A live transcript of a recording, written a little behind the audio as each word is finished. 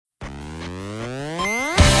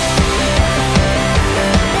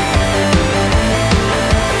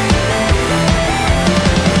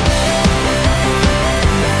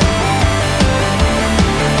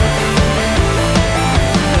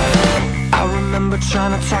remember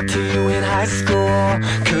trying to talk to you in high school.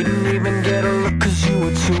 Couldn't even get a look cause you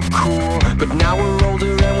were too cool. But now we're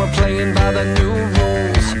older and we're playing by the new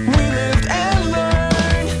rules. We lived and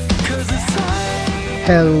learned cause it's time.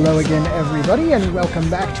 Hello again, everybody, and welcome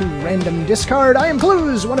back to Random Discard. I am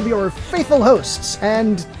Clues, one of your faithful hosts,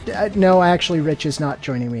 and no, actually, Rich is not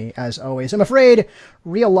joining me, as always. I'm afraid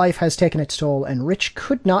real life has taken its toll, and Rich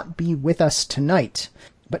could not be with us tonight.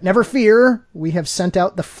 But never fear, we have sent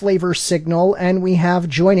out the flavor signal, and we have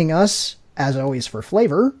joining us, as always for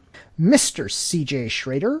flavor, Mr. CJ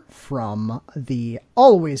Schrader from the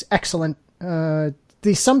always excellent, the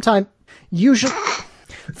sometime, usually...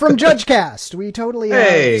 From JudgeCast. We totally have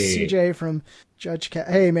CJ from JudgeCast.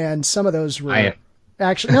 Hey, man, some of those were...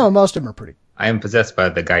 Actually, no, most of them are pretty... I am possessed by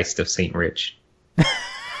the Geist of St. Rich.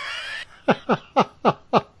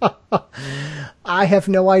 I have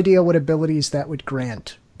no idea what abilities that would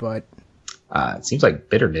grant, but... it seems like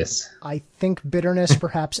bitterness. I think bitterness,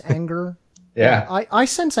 perhaps anger. Yeah. I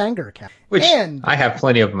sense anger, Cap. Which and I have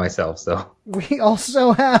plenty of myself, so... We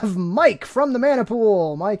also have Mike from the Mana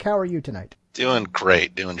Pool. Mike, how are you tonight? Doing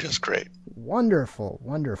great. Doing just great. Wonderful,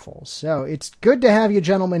 wonderful. So it's good to have you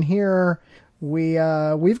gentlemen here.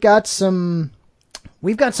 We've got some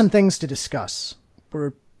things to discuss.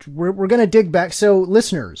 We're going to dig back. So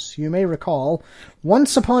listeners, you may recall,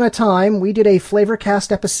 once upon a time, we did a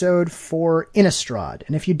Flavorcast episode for Innistrad.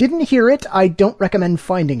 And if you didn't hear it, I don't recommend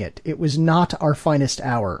finding it. It was not our finest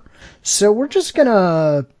hour. So we're just going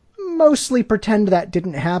to mostly pretend that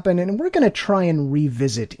didn't happen, and we're going to try and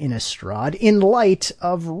revisit Innistrad in light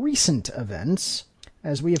of recent events,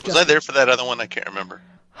 as we have just... Was I there for that other one? I can't remember.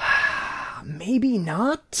 Maybe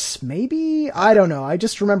not. Maybe. I don't know. I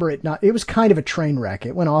just remember it not... It was kind of a train wreck.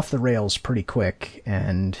 It went off the rails pretty quick,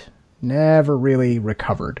 and never really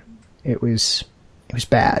recovered. It was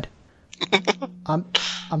bad. I'm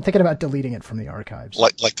thinking about deleting it from the archives.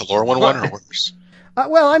 Like the Lorwyn one, or worse?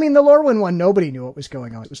 Well, I mean, the Lorwyn one, nobody knew what was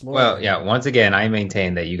going on. It was Lorwyn. Well, yeah, once again, I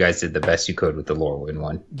maintain that you guys did the best you could with the Lorwyn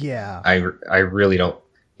one. Yeah. I really don't,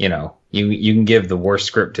 you can give the worst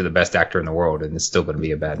script to the best actor in the world and it's still going to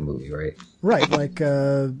be a bad movie, right? Right, like,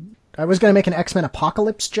 I was going to make an X-Men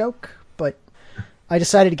Apocalypse joke, but I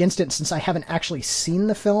decided against it since I haven't actually seen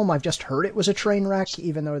the film. I've just heard it was a train wreck,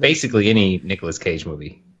 even though... Basically any Nicolas Cage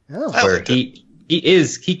movie. Oh. Where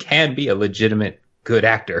he can be a legitimate good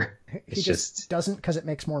actor. He just doesn't because it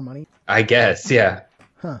makes more money? I guess, yeah.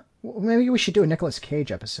 Huh. Well, maybe we should do a Nicolas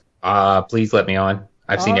Cage episode. Please let me on.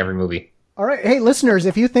 I've seen every movie. All right. Hey, listeners,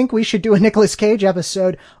 if you think we should do a Nicolas Cage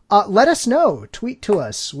episode, let us know. Tweet to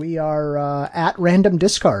us. We are at Random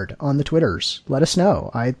Discard on the Twitters. Let us know.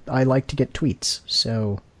 I like to get tweets.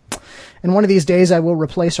 So, and one of these days I will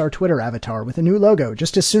replace our Twitter avatar with a new logo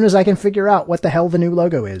just as soon as I can figure out what the hell the new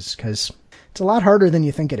logo is, because it's a lot harder than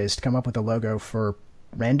you think it is to come up with a logo for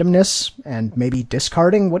randomness and maybe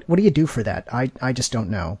discarding. What do you do for that? I just don't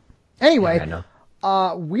know. Anyway, yeah, I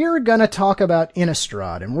know. We're gonna talk about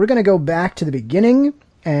Innistrad, and we're gonna go back to the beginning,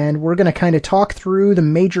 and we're gonna kind of talk through the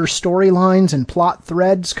major storylines and plot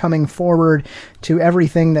threads coming forward to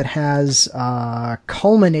everything that has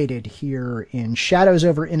culminated here in Shadows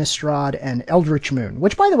over Innistrad and Eldritch Moon,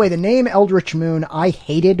 which, by the way, the name Eldritch Moon I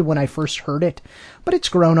hated when I first heard it, but it's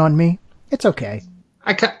grown on me. It's okay.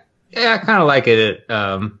 I kind of like it,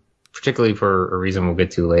 particularly for a reason we'll get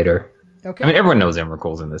to later. Okay. I mean, everyone knows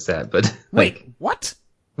Emrakul's in the set, but... Wait, what?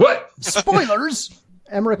 What? Spoilers!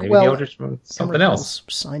 Emrakul, Maybe well... the Eldritch Moon, something else.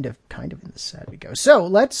 Kind of in the set we go. So,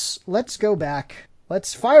 let's go back.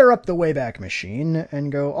 Let's fire up the Wayback Machine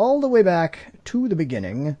and go all the way back to the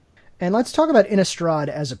beginning. And let's talk about Innistrad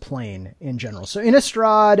as a plane in general. So,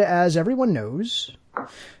 Innistrad, as everyone knows,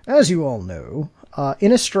 as you all know...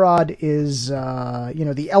 Innistrad is,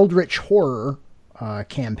 the Eldritch horror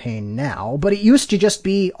campaign now, but it used to just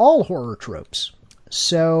be all horror tropes.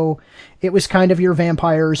 So it was kind of your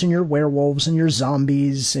vampires and your werewolves and your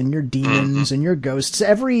zombies and your demons and your ghosts.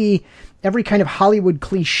 Every kind of Hollywood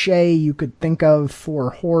cliche you could think of for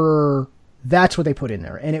horror, that's what they put in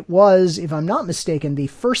there. And it was, if I'm not mistaken, the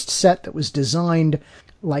first set that was designed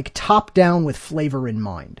like top down with flavor in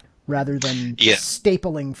mind, rather than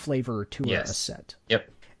stapling flavor to a set. Yep.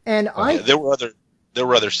 And there were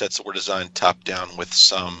other sets that were designed top down with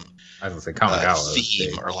some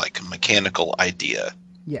theme or like a mechanical idea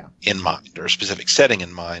in mind, or a specific setting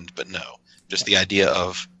in mind, but no. Just the idea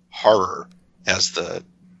of horror as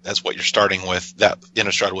what you're starting with. That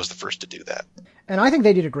Innistrad was the first to do that. And I think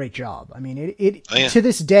they did a great job. I mean, to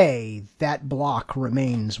this day, that block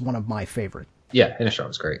remains one of my favorites. Yeah, Innistrad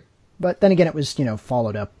was great. But then again, it was,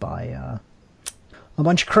 followed up by a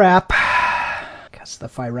bunch of crap, because the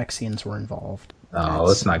Phyrexians were involved. Oh,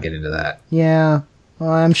 let's not get into that. Yeah.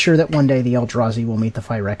 Well, I'm sure that one day the Eldrazi will meet the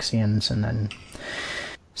Phyrexians, and then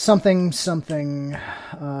something,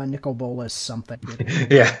 Nicol Bolas something.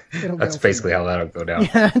 Yeah, that's basically how that'll go down.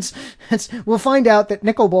 Yeah, we'll find out that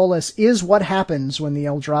Nicol Bolas is what happens when the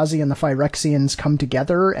Eldrazi and the Phyrexians come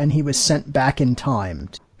together, and he was sent back in time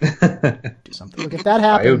to do something. Look, if that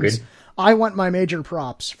happens, I want my major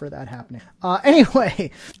props for that happening. Anyway,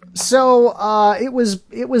 so it was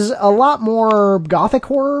a lot more gothic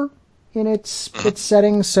horror in its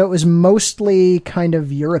setting, so it was mostly kind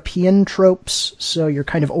of European tropes, so your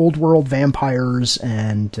kind of old world vampires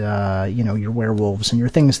and your werewolves and your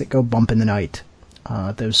things that go bump in the night,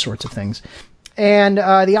 those sorts of things. And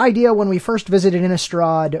the idea when we first visited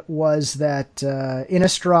Innistrad was that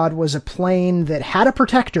Innistrad was a plane that had a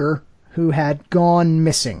protector who had gone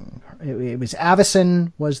missing. It was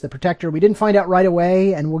Avacyn was the protector. We didn't find out right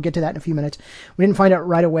away, and we'll get to that in a few minutes. We didn't find out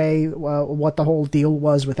right away what the whole deal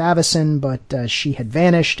was with Avacyn, but she had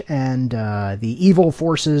vanished, and the evil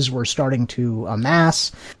forces were starting to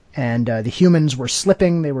amass, and the humans were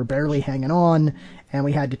slipping. They were barely hanging on, and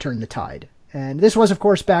we had to turn the tide. And this was, of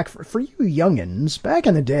course, back for you youngins. Back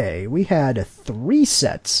in the day, we had 3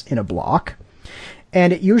 sets in a block,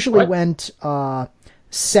 and it usually went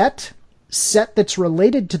set that's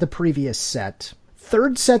related to the previous set,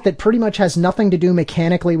 third set that pretty much has nothing to do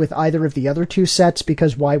mechanically with either of the other 2 sets,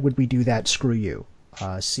 because why would we do that? Screw you.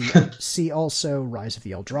 See also Rise of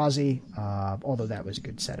the Eldrazi, although that was a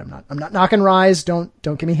good set. I'm not knocking Rise. Don't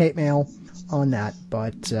give me hate mail on that.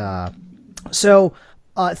 But so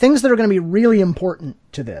things that are going to be really important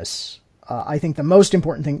to this, I think the most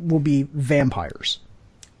important thing will be vampires.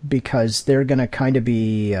 Because they're going to kind of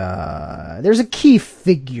be, there's a key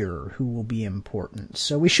figure who will be important.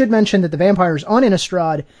 So we should mention that the vampires on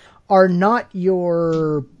Innistrad are not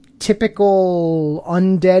your typical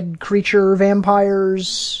undead creature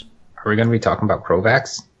vampires. Are we going to be talking about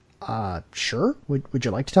Krovax? Sure. Would you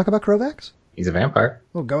like to talk about Krovax? He's a vampire.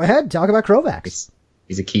 Well, go ahead. Talk about Krovax.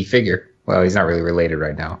 He's a key figure. Well, he's not really related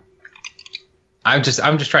right now. I'm just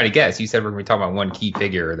trying to guess. You said we're going to be talking about one key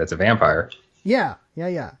figure that's a vampire. Yeah.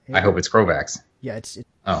 I hope it's Krovax. Yeah, it's.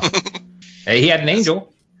 Oh, hey, he had an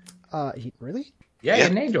angel. Really? Yeah, he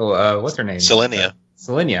had an angel. What's her name? Selenia.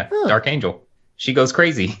 Huh. Dark Angel. She goes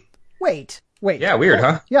crazy. Wait. Yeah, weird,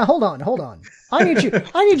 huh? Yeah, hold on. I need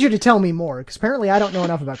you to tell me more, because apparently I don't know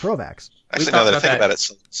enough about Krovax. Actually, now that I think about it,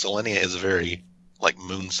 Selenia is a very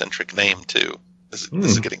moon-centric name too. This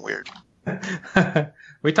is getting weird.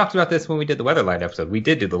 We talked about this when we did the Weatherlight episode. We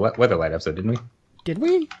did do the Weatherlight episode, didn't we? Did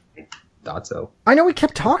we? Thought so. I know we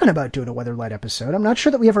kept talking about doing a Weatherlight episode. I'm not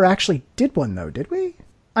sure that we ever actually did one, though, did we?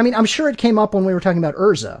 I mean, I'm sure it came up when we were talking about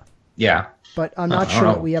Urza. Yeah. But I'm not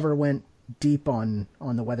sure that we ever went deep on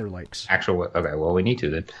the Weatherlights. Okay, well, we need to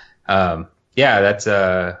then. Yeah, that's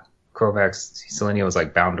Krovax. Selenia was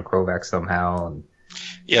bound to Krovax somehow, and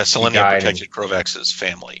yeah, Selenia protected Krovax's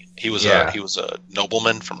family. He was a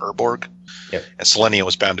nobleman from Urborg, yep. And Selenia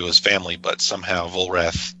was bound to his family, but somehow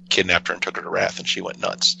Volrath kidnapped her and took her to Wrath, and she went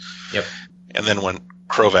nuts. Yep. And then when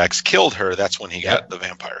Krovax killed her, that's when he got the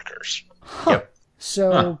vampire curse. Huh. Yep.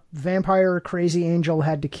 So vampire crazy angel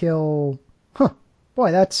had to kill.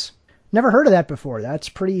 Boy, that's never heard of that before. That's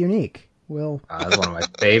pretty unique. That's one of my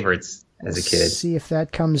favorites as a kid. See if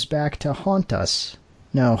that comes back to haunt us.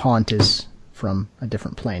 No, haunt is from a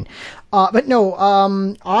different plane. But no,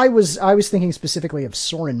 I was thinking specifically of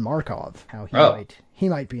Soren Markov, how he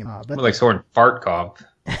might be but more like Soren Fartkov.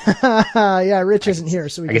 Yeah, Rich isn't here,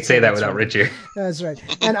 so I could say that without Rich here. That's right.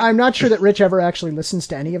 And I'm not sure that Rich ever actually listens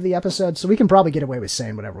to any of the episodes, so we can probably get away with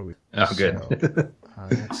saying whatever we. Oh, good. So,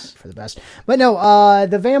 that's for the best. But no,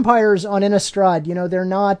 the vampires on Innistrad,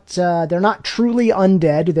 they're not truly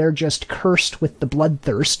undead. They're just cursed with the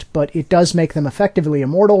bloodthirst, but it does make them effectively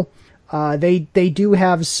immortal. They do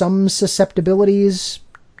have some susceptibilities,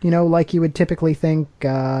 like you would typically think.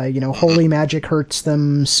 Holy magic hurts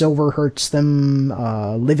them, silver hurts them,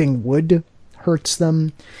 living wood hurts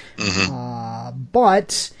them. Mm-hmm.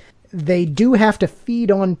 But they do have to feed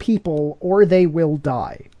on people or they will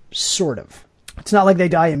die, sort of. It's not like they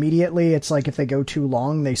die immediately. It's like if they go too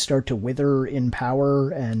long, they start to wither in power,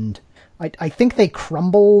 and I think they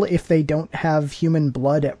crumble if they don't have human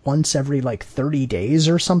blood at once every 30 days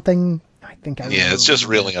or something. Yeah, it's just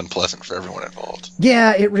really unpleasant for everyone involved.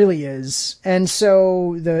 Yeah, it really is. And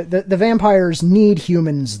so the vampires need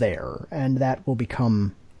humans there, and that will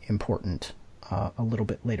become important a little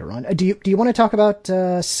bit later on. Do you want to talk about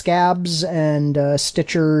scabs and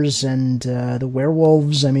stitchers and the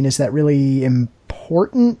werewolves? I mean, is that really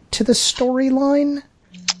important to the storyline?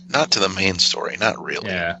 Not to the main story, not really.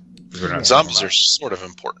 Yeah. Zombies are sort of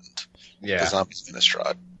important. the zombies of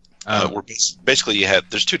Innistrad. Basically,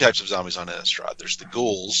 there's two types of zombies on Innistrad. There's the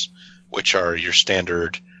ghouls, which are your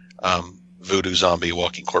standard voodoo zombie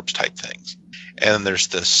walking corpse type things. And then there's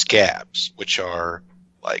the scabs, which are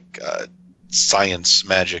like science,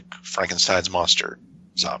 magic, Frankenstein's monster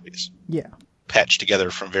zombies. Yeah. Patched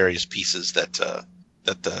together from various pieces that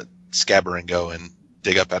the Scabberin go and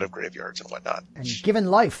dig up out of graveyards and whatnot. And given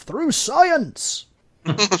life through science.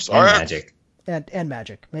 And magic. And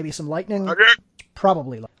magic. Maybe some lightning. Magic.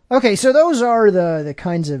 Probably. Okay, so those are the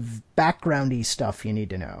kinds of backgroundy stuff you need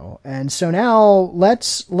to know. And so now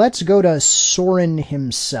let's go to Sorin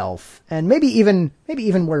himself, and maybe even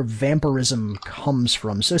where vampirism comes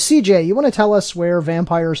from. So CJ, you want to tell us where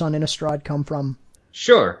vampires on Innistrad come from?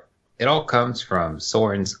 Sure. It all comes from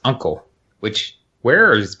Sorin's uncle,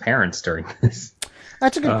 where are his parents during this?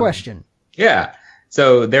 That's a good question. Yeah.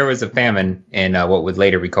 So there was a famine in what would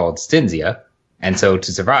later be called Stinsia. And so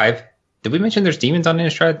to survive, did we mention there's demons on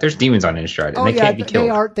Innistrad? There's demons on Innistrad, and they can't be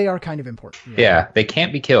killed. They are kind of important. Yeah, they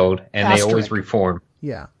can't be killed, and they always reform.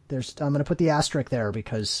 Yeah, I'm going to put the asterisk there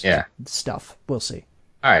because stuff. We'll see.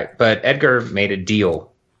 All right, but Edgar made a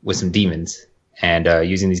deal with some demons, and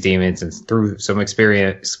using these demons and through some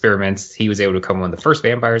experiments, he was able to become one of the first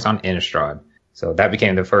vampires on Innistrad. So that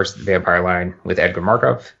became the first vampire line with Edgar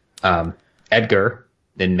Markov. Edgar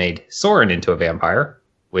then made Sorin into a vampire,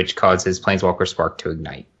 which caused his Planeswalker spark to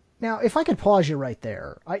ignite. Now, if I could pause you right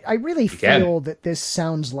there, I really feel that this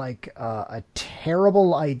sounds like a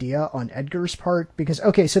terrible idea on Edgar's part, because,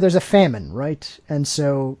 okay, so there's a famine, right? And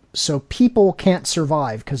so people can't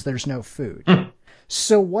survive because there's no food.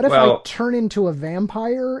 So what if I turn into a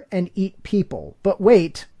vampire and eat people? But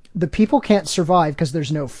wait, the people can't survive because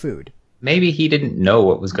there's no food. Maybe he didn't know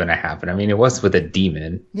what was going to happen. I mean, it was with a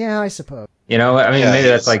demon. Yeah, I suppose. You know, I mean, maybe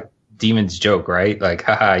that's like demon's joke, right? Like,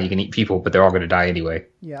 haha, you can eat people, but they're all going to die anyway.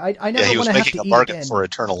 Yeah, I never he was want to have making to a bargain eat for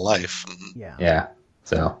eternal life. Yeah.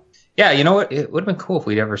 So, yeah, you know what? It would have been cool if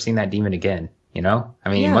we'd ever seen that demon again, you know? I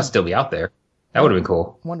mean, he must still be out there. That would have been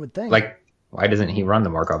cool. One would think. Like, why doesn't he run the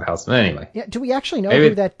Markov house? But anyway. Yeah, do we actually know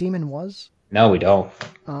who that demon was? No, we don't.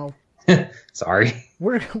 Oh. Sorry.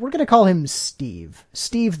 We're going to call him Steve.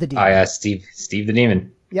 Steve the demon. Oh, yeah, Steve the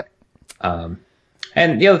demon. Yep.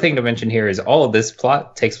 And the other thing to mention here is all of this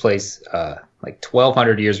plot takes place like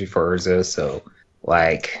 1,200 years before Urza, so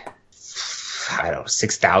like, I don't know,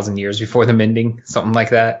 6,000 years before the Mending, something like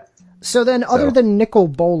that. So then, other than Nicol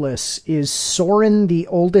Bolas, is Sorin the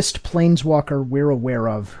oldest planeswalker we're aware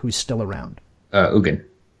of who's still around? Ugin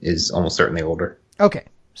is almost certainly older. Okay,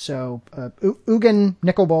 so Ugin,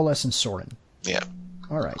 Nicol Bolas, and Sorin. Yeah.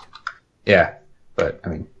 All right. Yeah, but, I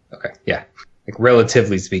mean, okay, yeah. Like,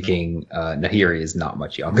 relatively speaking, Nahiri is not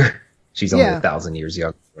much younger. She's only 1,000 years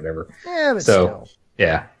young, whatever. Yeah, but still.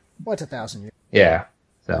 Yeah. What's 1,000 years? Yeah,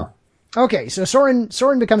 so. Okay, so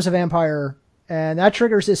Sorin becomes a vampire, and that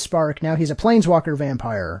triggers his spark. Now he's a planeswalker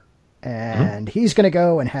vampire, and he's going to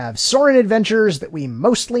go and have Sorin adventures that we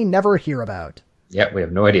mostly never hear about. Yeah, we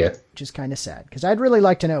have no idea. Which is kind of sad, because I'd really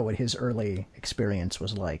like to know what his early experience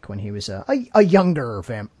was like when he was a younger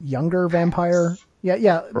vampire.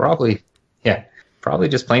 Yeah. Probably. Yeah, probably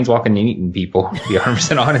just planeswalking and eating people, to be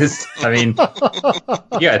 100% honest. I mean,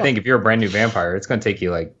 I think if you're a brand new vampire, it's going to take you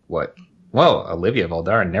like, what? Well, Olivia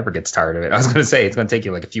Voldaren never gets tired of it. I was going to say, it's going to take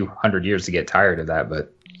you like a few hundred years to get tired of that,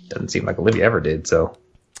 but it doesn't seem like Olivia ever did, so.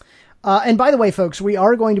 And by the way, folks, we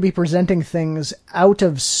are going to be presenting things out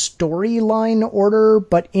of storyline order,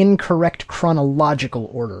 but in correct chronological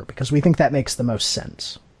order, because we think that makes the most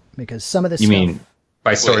sense. Because some of this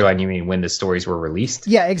By storyline, you mean when the stories were released?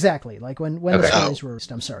 Yeah, exactly. Like when the stories were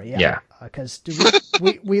released. I'm sorry. Yeah. Because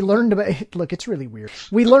we learned about... Look, it's really weird.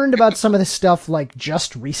 We learned about some of this stuff like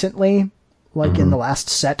just recently, like in the last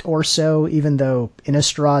set or so, even though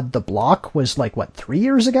Innistrad the Block was like, what, 3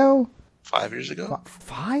 years ago? 5 years ago?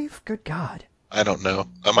 5? Good God. I don't know.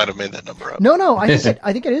 I might have made that number up. No, I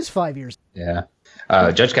think it is 5 years. Yeah.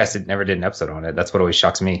 JudgeCast never did an episode on it. That's what always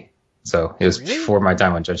shocks me. So it was before my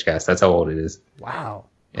time on JudgeCast. That's how old it is. Wow.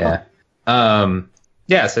 Yeah.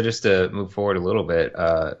 Yeah. So just to move forward a little bit.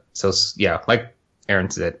 Like Aaron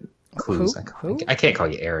said, clues. Who? I can't call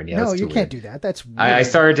you Aaron. Yeah, no, you can't do that. That's weird. I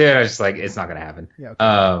started to. I was just like, it's not going to happen. Yeah,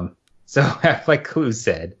 okay. So like Clues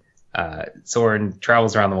said, Sorin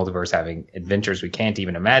travels around the multiverse having adventures we can't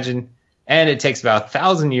even imagine. And it takes about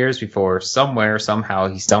 1,000 years before somewhere, somehow,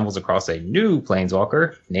 he stumbles across a new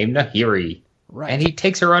planeswalker named Nahiri. Right. And he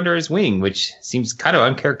takes her under his wing, which seems kind of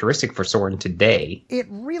uncharacteristic for Sorin today. It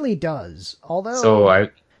really does. Although,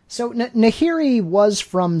 So Nahiri was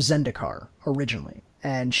from Zendikar originally,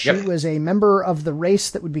 and she was a member of the race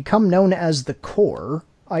that would become known as the Core.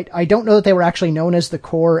 I don't know that they were actually known as the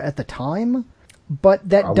Core at the time, but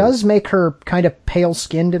that does make her kind of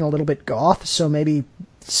pale-skinned and a little bit goth, so maybe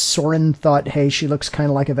Soren thought, hey, she looks kind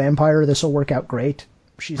of like a vampire, this'll work out great.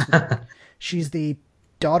 She's the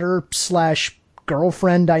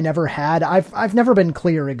daughter/girlfriend I never had. I've never been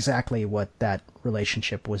clear exactly what that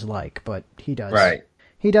relationship was like, but he does. Right.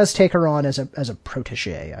 He does take her on as a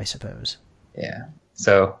protege, I suppose. Yeah.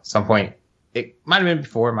 So, some point, it might have been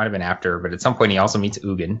before, it might have been after, but at some point he also meets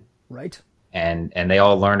Ugin. Right. And they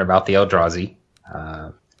all learn about the Eldrazi.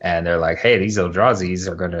 And they're like, hey, these Eldrazi's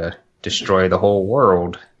are going to destroy the whole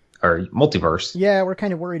world, or multiverse. Yeah, we're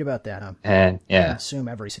kind of worried about that, huh? And, yeah. I assume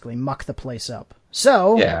basically muck the place up.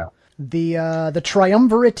 So, yeah. The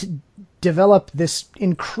Triumvirate develop this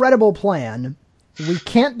incredible plan. We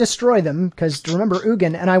can't destroy them, because remember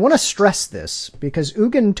Ugin, and I want to stress this, because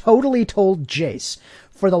Ugin totally told Jace,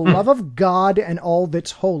 for the love of God and all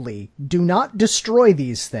that's holy, do not destroy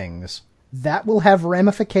these things. That will have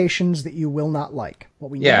ramifications that you will not like.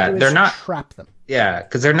 What we need to do is trap them. Yeah,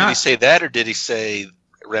 because they're not... Did he say that, or did he say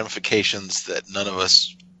ramifications that none of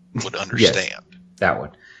us would understand? Yes, that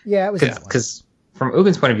one. Yeah, it was that one. Because from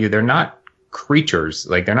Ugin's point of view, they're not creatures.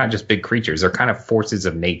 Like, they're not just big creatures. They're kind of forces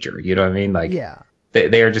of nature. You know what I mean? Like, yeah.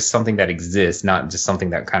 They are just something that exists, not just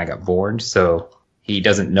something that kind of got born. So he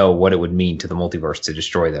doesn't know what it would mean to the multiverse to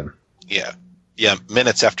destroy them. Yeah. Yeah,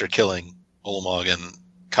 minutes after killing Ulamog and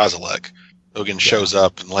Kozilek, Ugin shows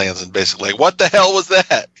up and lands and basically like, what the hell was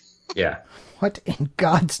that? Yeah. What in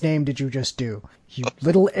God's name did you just do? You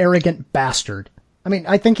little arrogant bastard. I mean,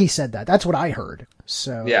 I think he said that. That's what I heard.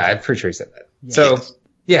 So yeah, I'm pretty sure he said that.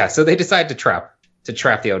 Yeah. So they decide to trap the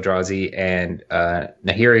Eldrazi, and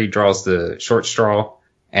Nahiri draws the short straw,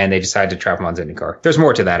 and they decide to trap him on Zendikar. There's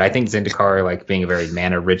more to that. I think Zendikar, like being a very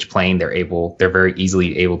mana-rich plane, they're very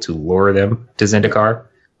easily able to lure them to Zendikar.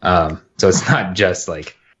 So it's not just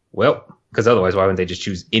like, well, because otherwise, why wouldn't they just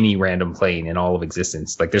choose any random plane in all of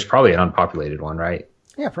existence? Like, there's probably an unpopulated one, right?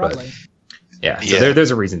 Yeah, probably. But, so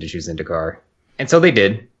there's a reason to choose Zendikar. And so they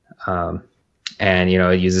did. And,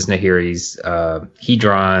 it uses Nahiri's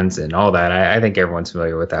Hedrons and all that. I think everyone's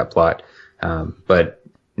familiar with that plot. But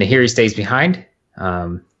Nahiri stays behind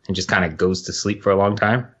and just kind of goes to sleep for a long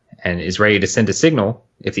time and is ready to send a signal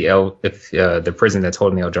if the prison that's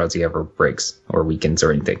holding the Eldrazi ever breaks or weakens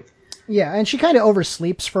or anything. Yeah, and she kind of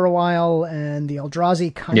oversleeps for a while, and the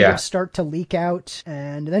Eldrazi kind of start to leak out,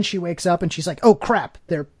 and then she wakes up and she's like, oh crap,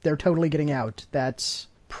 they're totally getting out. That's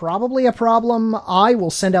probably a problem. I will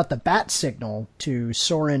send out the bat signal to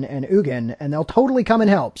Soren and Ugin, and they'll totally come and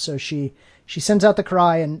help. So she sends out the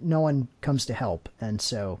cry, and no one comes to help, and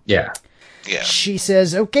so she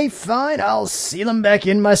says, okay, fine, I'll seal them back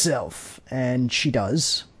in myself. And she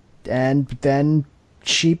does, and then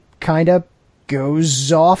she kind of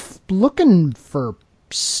goes off looking for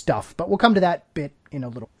stuff, but we'll come to that bit in a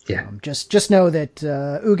little. Yeah. Just know that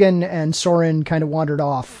Ugin and Soren kind of wandered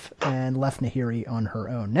off and left Nahiri on her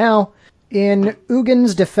own. Now, in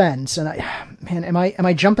Ugin's defense, and am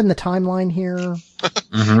I jumping the timeline here?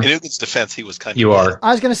 Mm-hmm. In Ugin's defense, he was kind of... You are.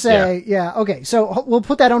 I was going to say, okay, so we'll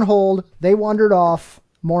put that on hold. They wandered off.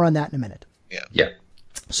 More on that in a minute. Yeah.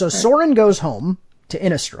 So Soren goes home to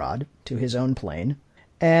Innistrad, to his own plane,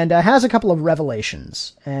 and has a couple of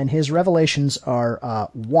revelations. And his revelations are,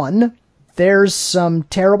 one, there's some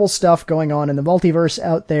terrible stuff going on in the multiverse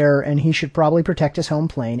out there, and he should probably protect his home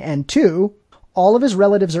plane. And two, all of his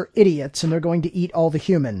relatives are idiots, and they're going to eat all the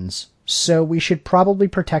humans. So we should probably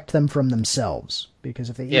protect them from themselves. Because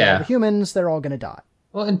if they eat all the humans, they're all going to die.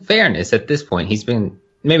 Well, in fairness, at this point, he's been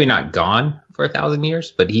maybe not gone for 1,000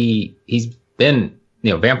 years, but he's been,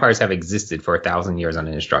 vampires have existed for 1,000 years on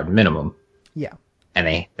Innistrad minimum. Yeah. And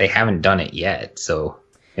they haven't done it yet, so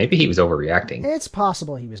maybe he was overreacting. It's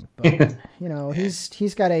possible he was, but,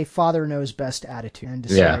 he's got a father knows best attitude and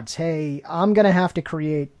decides, hey, I'm going to have to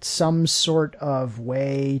create some sort of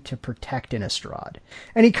way to protect Innistrad.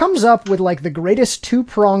 And he comes up with, the greatest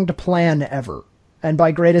two-pronged plan ever. And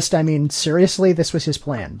by greatest, I mean, seriously, this was his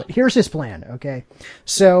plan. But here's his plan, okay?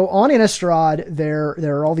 So on Innistrad, there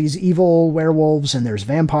are all these evil werewolves, and there's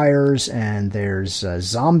vampires, and there's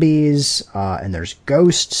zombies, and there's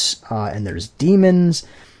ghosts, and there's demons,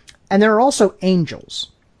 and there are also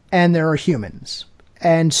angels, and there are humans.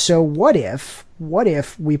 And so what if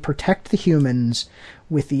we protect the humans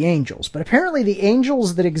with the angels? But apparently the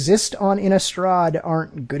angels that exist on Innistrad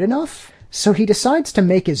aren't good enough. So he decides to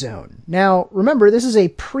make his own. Now, remember, this is a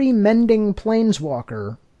pre-mending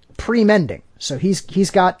planeswalker. Pre-mending. So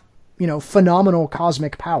he's got, phenomenal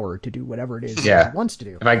cosmic power to do whatever it is he wants to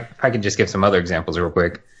do. If I could just give some other examples real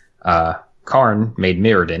quick. Karn made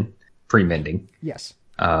Mirrodin pre-mending. Yes.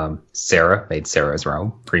 Sarah made Sarah's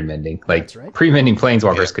realm, pre-mending. Like, right. Pre-mending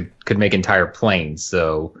planeswalkers could make entire planes.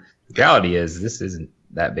 So the reality is this isn't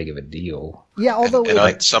that big of a deal. Yeah, although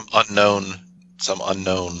some unknown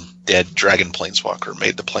dead dragon planeswalker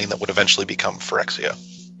made the plane that would eventually become Phyrexia.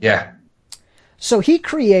 Yeah. So he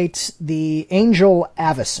creates the angel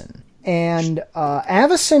Avacyn. And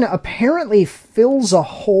Avacyn apparently fills a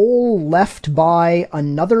hole left by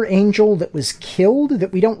another angel that was killed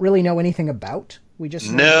that we don't really know anything about. We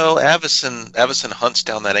just know Avacyn hunts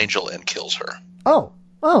down that angel and kills her. Oh,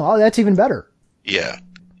 that's even better. Yeah.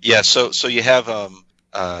 So you have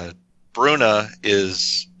Bruna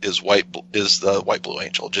is the white blue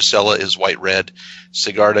angel. Gisela is white red.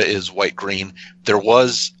 Sigarda is white green. There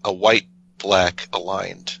was a white black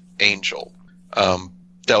aligned angel.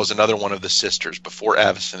 That was another one of the sisters before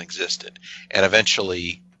Avacyn existed, and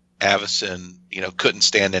eventually Avacyn, couldn't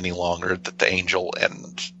stand any longer that the angel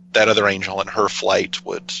and that other angel and her flight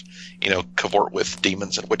would, cavort with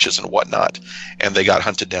demons and witches and whatnot, and they got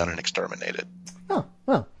hunted down and exterminated. Oh,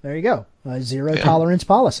 well, there you go. Zero tolerance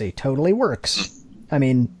policy totally works. I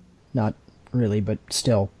mean, not really, but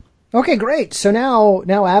still. Okay, great. So now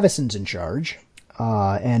Avacyn's in charge,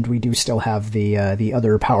 and we do still have the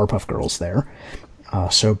other Powerpuff Girls there.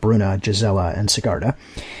 So Bruna, Gisela, and Sigarda.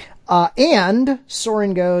 And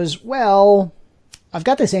Soren goes, well, I've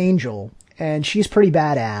got this angel, and she's pretty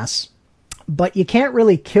badass, but you can't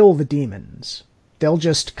really kill the demons. They'll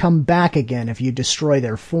just come back again if you destroy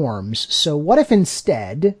their forms. So what if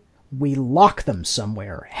instead we lock them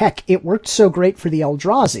somewhere? Heck, it worked so great for the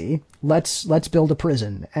Eldrazi. Let's build a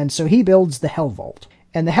prison. And so he builds the Hell Vault.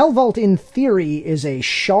 And the Hell Vault, in theory, is a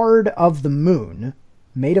shard of the moon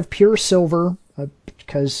made of pure silver,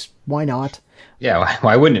 because why not? Yeah,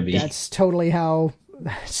 why wouldn't it be? That's totally how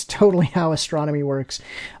astronomy works.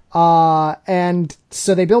 And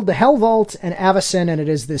so they build the Hell Vault and Avacyn, and it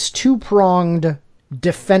is this two-pronged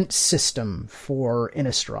defense system for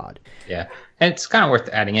Innistrad. Yeah, and it's kind of worth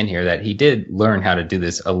adding in here that he did learn how to do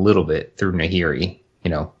this a little bit through Nahiri.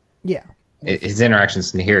 Yeah, his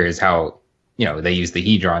interactions with Nahiri is how they use the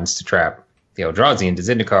Hedrons to trap the Eldrazi into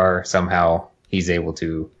Zendikar. Somehow he's able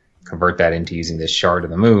to convert that into using this shard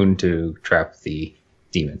of the moon to trap the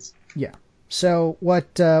demons. Yeah. So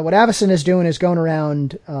what Avacyn is doing is going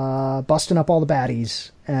around busting up all the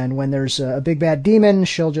baddies, and when there's a big bad demon,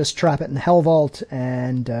 she'll just trap it in the Hell Vault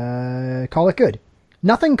and call it good.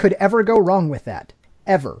 Nothing could ever go wrong with that,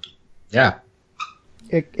 ever. Yeah.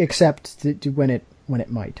 Except when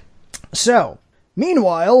it might. So,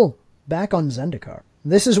 meanwhile, back on Zendikar.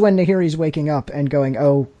 This is when Nahiri's waking up and going,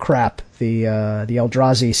 oh crap, the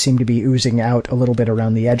Eldrazi seem to be oozing out a little bit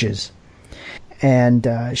around the edges. And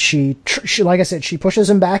she, like I said, she pushes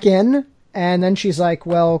him back in, and then she's like,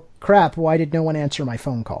 well, crap, why did no one answer my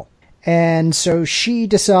phone call? And so she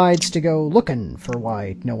decides to go looking for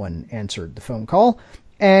why no one answered the phone call,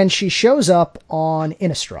 and she shows up on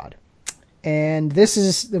Innistrad. And this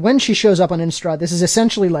is, when she shows up on Innistrad, this is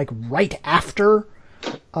essentially like right after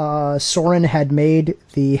Soren had made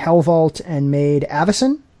the Hell Vault and made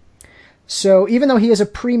Avacyn. So even though he is a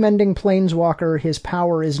pre-mending planeswalker, his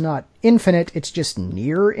power is not infinite, it's just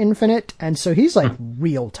near infinite, and so he's like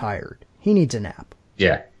real tired. He needs a nap.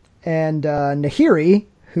 Yeah. And Nahiri,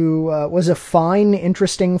 who was a fine,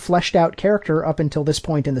 interesting, fleshed-out character up until this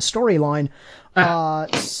point in the storyline,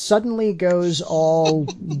 suddenly goes all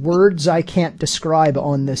words I can't describe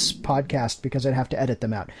on this podcast because I'd have to edit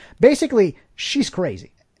them out. Basically, she's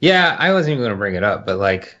crazy. Yeah, I wasn't even going to bring it up, but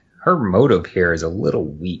like, her motive here is a little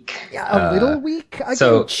weak. Yeah, a little weak.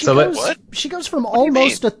 Again, she goes from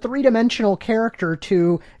almost a three-dimensional character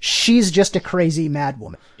to she's just a crazy mad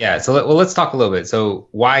woman. Yeah, so let's talk a little bit. So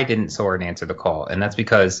why didn't Soren answer the call? And that's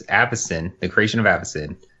because Avacyn, the creation of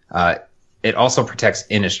Avacyn, it also protects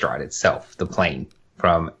Innistrad itself, the plane,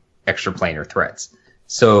 from extraplanar threats.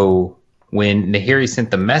 So when Nahiri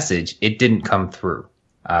sent the message, it didn't come through.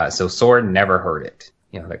 So Soren never heard it.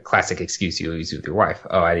 The classic excuse you use with your wife.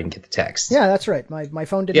 Oh, I didn't get the text. Yeah, that's right. My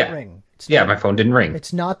phone didn't ring. My phone didn't ring.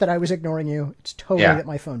 It's not that I was ignoring you. It's totally that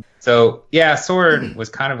my phone. So, yeah, Soren was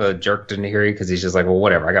kind of a jerk to Nahiri because he's just like, well,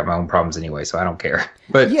 whatever. I got my own problems anyway, so I don't care.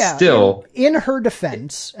 But still. In her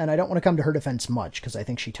defense, and I don't want to come to her defense much because I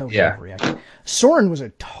think she totally overreacted. Soren was a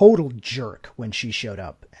total jerk when she showed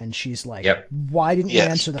up. And she's like, why didn't you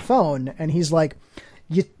answer the phone? And he's like,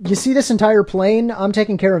 You see this entire plane? I'm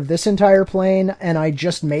taking care of this entire plane, and I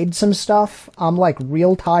just made some stuff. I'm like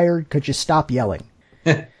real tired. Could you stop yelling?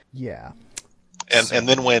 Yeah. And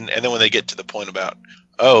then when they get to the point about,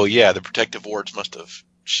 oh yeah, the protective wards must have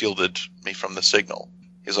shielded me from the signal.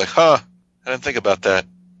 He's like, I didn't think about that.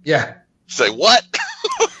 Yeah. Say what?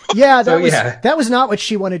 Yeah, that was not what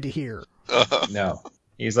she wanted to hear. No.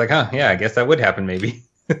 He's like, huh, yeah, I guess that would happen maybe.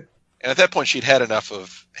 And at that point, she'd had enough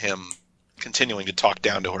of him continuing to talk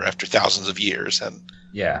down to her after thousands of years. And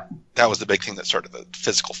yeah, that was the big thing that started the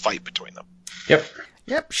physical fight between them.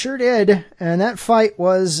 Yep, sure did. And that fight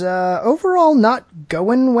was overall not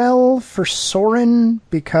going well for Soren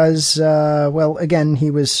because, again, he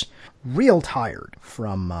was real tired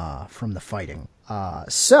from the fighting.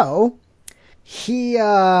 So he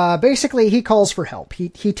basically calls for help.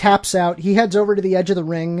 He taps out. He heads over to the edge of the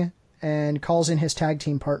ring and calls in his tag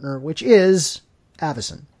team partner, which is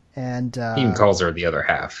Avacyn. And he even calls her the other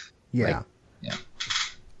half. Yeah. Yeah.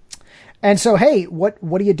 And so, hey, what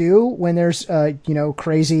do you do when there's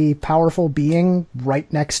crazy powerful being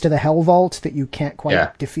right next to the Hell Vault that you can't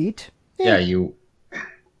quite defeat? Yeah, you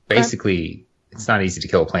basically it's not easy to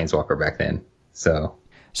kill a planeswalker back then. So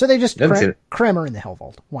they just cram her in the Hell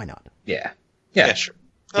Vault. Why not? Yeah, sure.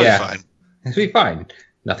 That'll be fine. It'll be fine.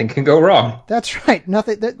 Nothing can go wrong. That's right.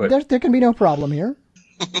 Nothing. There can be no problem here.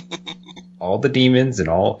 All the demons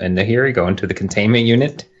and here we go into the containment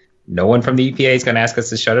unit. No one from the EPA is going to ask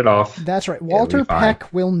us to shut it off. That's right. Walter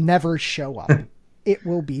Peck will never show up. It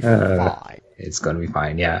will be fine. It's going to be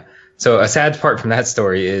fine, yeah. So a sad part from that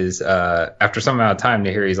story is after some amount of time,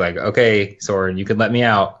 Nahiri's like, okay, Soren, you can let me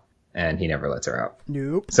out. And he never lets her out.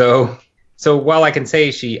 Nope. So while I can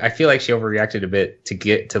say I feel like she overreacted a bit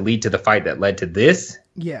to lead to the fight that led to this.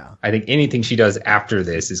 Yeah. I think anything she does after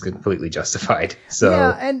this is completely justified. So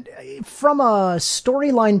yeah, and from a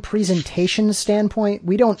storyline presentation standpoint,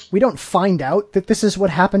 we don't find out that this is what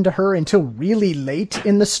happened to her until really late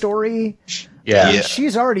in the story. Yeah. And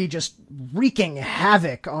she's already just wreaking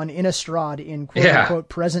havoc on Innistrad in quote-unquote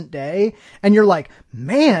present day. And you're like,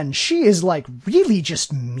 man, she is like really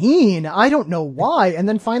just mean. I don't know why. And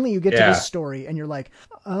then finally you get to this story and you're like,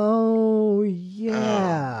 oh,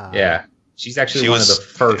 yeah. Yeah. She's actually one of the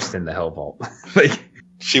first in the Hell Vault.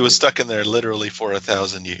 She was stuck in there literally for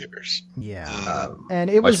 1,000 years. Yeah, and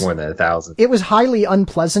it much was more than 1,000. It was highly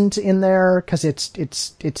unpleasant in there because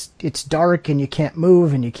it's dark and you can't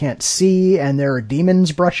move and you can't see, and there are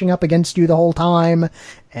demons brushing up against you the whole time,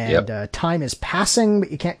 and time is passing,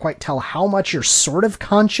 but you can't quite tell how much you're sort of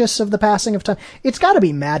conscious of the passing of time. It's got to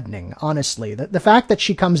be maddening, honestly. The fact that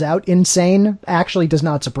she comes out insane actually does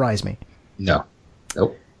not surprise me. No,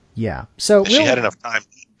 nope. Yeah, so she had enough time.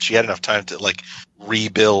 She had enough time to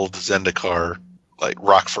rebuild Zendikar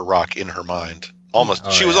rock for rock in her mind.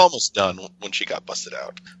 Almost, she was almost done when she got busted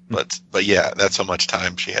out. But yeah, that's how much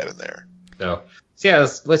time she had in there.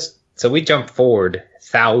 So we jump forward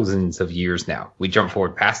thousands of years now. We jump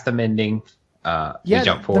forward past the mending. We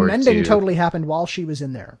jump forward. The mending totally happened while she was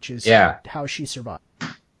in there, which is how she survived.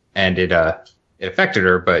 And it affected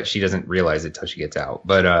her, but she doesn't realize it till she gets out.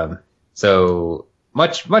 But so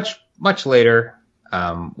much later.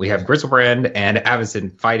 We have Griselbrand and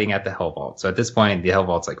Avacyn fighting at the Hell Vault. So at this point, the Hell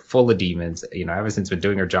Vault's full of demons. Avacyn's been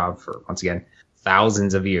doing her job for, once again,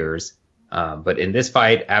 thousands of years. But in this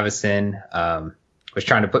fight, Avacyn was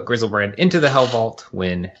trying to put Griselbrand into the Hell Vault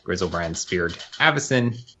when Griselbrand speared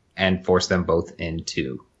Avacyn and forced them both in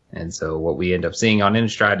two. And so what we end up seeing on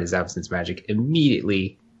Innistrad is Avacyn's magic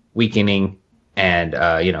immediately weakening. And,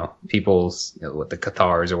 people's, with the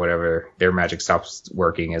Cathars or whatever, their magic stops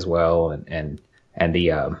working as well. And the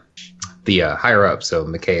higher up, so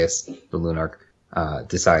Mikaeus, the Lunarch,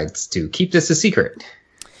 decides to keep this a secret.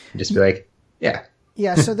 And just be like, yeah.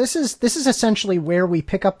 Yeah, so this is essentially where we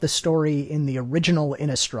pick up the story in the original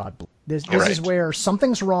Innistrad. This is where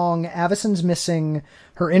something's wrong, Avacyn's missing,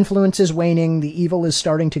 her influence is waning, the evil is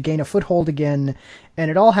starting to gain a foothold again, and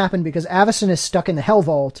it all happened because Avacyn is stuck in the Hell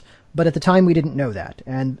Vault, but at the time we didn't know that.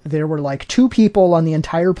 And there were 2 people on the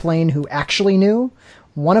entire plane who actually knew.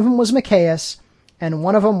 One of them was Mikaeus, and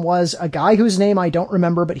one of them was a guy whose name I don't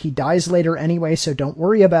remember, but he dies later anyway, so don't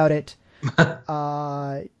worry about it. There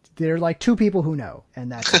are 2 people who know,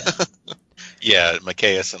 and that's it. Yeah,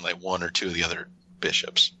 Mikaeus and 1 or 2 of the other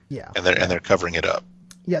bishops. Yeah. And they're covering it up.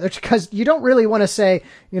 Yeah, because you don't really want to say,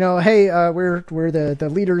 hey, we're the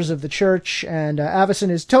leaders of the church, and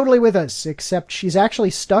Avacyn is totally with us, except she's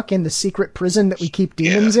actually stuck in the secret prison that we keep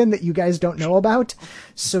demons in that you guys don't know about.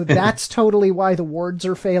 So that's totally why the wards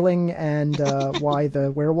are failing and why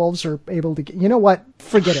the werewolves are able to. You know what?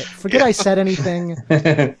 Forget it. Forget I said anything.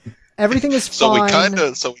 Everything is fine.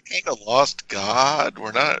 So we kind of lost God.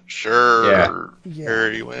 We're not sure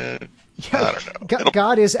where he went. I don't know.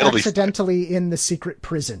 God is accidentally in the secret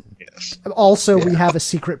prison. Yes. Also, we have a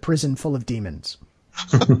secret prison full of demons.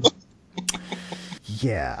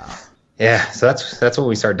 Yeah. Yeah, so that's when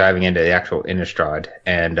we start diving into the actual Innistrad.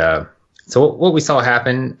 And so what we saw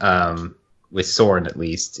happen with Soren at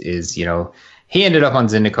least is, he ended up on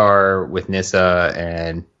Zendikar with Nissa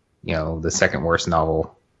and, the second worst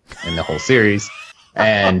novel in the whole series.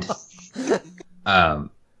 And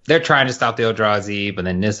they're trying to stop the Eldrazi, but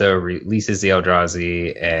then Nissa releases the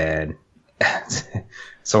Eldrazi, and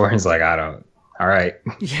Soren's like, all right,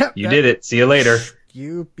 yep, you did it. See you later.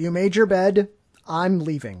 You made your bed. I'm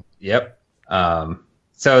leaving. Yep.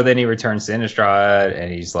 So then he returns to Innistrad,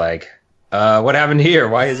 and he's like, what happened here?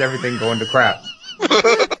 Why is everything going to crap?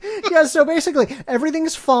 Yeah, so basically,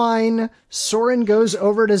 everything's fine. Soren goes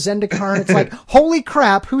over to Zendikar, and it's like, holy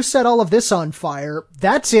crap, who set all of this on fire?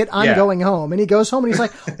 That's it, I'm going home. And he goes home, and he's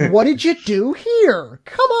like, what did you do here?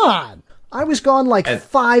 Come on! I was gone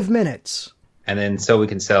 5 minutes. And then so we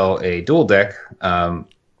can sell a dual deck.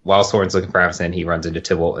 While Soren's looking for Avacyn, he runs into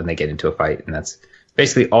Tybalt, and they get into a fight, and that's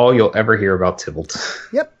basically all you'll ever hear about Tybalt.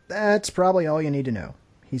 Yep, that's probably all you need to know.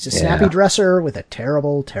 He's a snappy dresser with a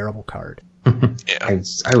terrible, terrible card.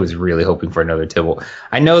 I was really hoping for another Tybalt.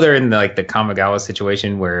 I know they're in the Kamigawa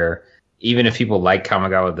situation where even if people like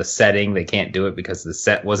Kamigawa, the setting, they can't do it because the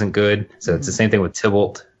set wasn't good. So it's the same thing with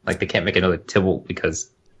Tybalt. They can't make another Tybalt because,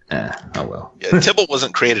 oh well. Yeah, Tybalt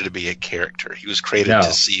wasn't created to be a character. He was created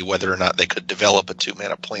to see whether or not they could develop a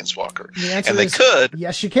 2-mana planeswalker. And they could.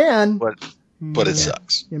 Yes, you can. But it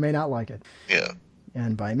sucks. You may not like it. Yeah.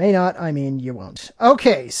 And by may not, I mean you won't.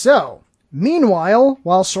 Okay, so... Meanwhile,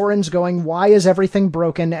 while Soren's going, why is everything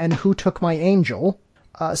broken and who took my angel?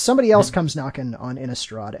 Somebody else comes knocking on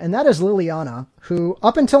Innistrad, and that is Liliana, who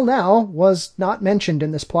up until now was not mentioned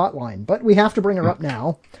in this plot line, but we have to bring her up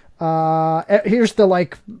now. Here's the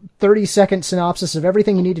 30-second synopsis of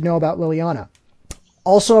everything you need to know about Liliana.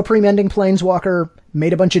 Also a pre-mending planeswalker,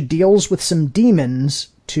 made a bunch of deals with some demons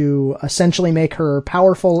to essentially make her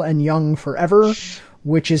powerful and young forever,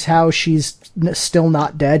 which is how she's still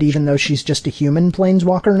not dead, even though she's just a human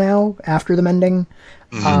planeswalker now, after the mending.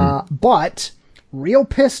 But real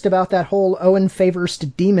pissed about that whole Owen favors to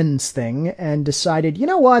demons thing, and decided, you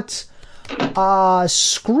know what?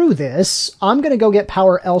 Screw this. I'm going to go get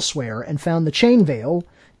power elsewhere, and found the Chain Veil,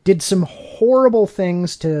 did some horrible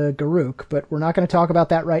things to Garruk, but we're not going to talk about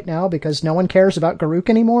that right now, because no one cares about Garruk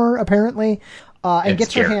anymore, apparently. And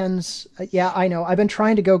gets her hands... yeah, I know. I've been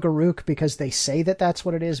trying to go Garruk because they say that that's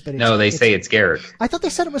what it is, but they say it's Garruk. I thought they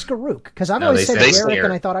said it was Garruk, because I've always said Garruk,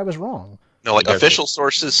 and I thought I was wrong. No, official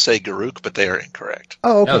sources say Garruk, but they are incorrect.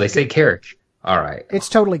 Oh, okay. No, they say Garruk. All right. It's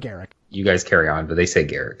totally Garruk. You guys carry on, but they say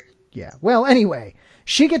Garruk. Yeah. Well, anyway,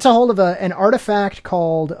 she gets a hold of an artifact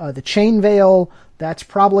called the Chain Veil. That's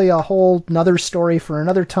probably a whole nother story for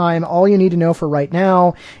another time. All you need to know for right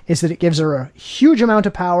now is that it gives her a huge amount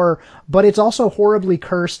of power, but it's also horribly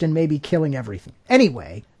cursed and maybe killing everything.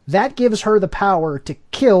 Anyway, that gives her the power to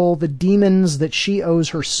kill the demons that she owes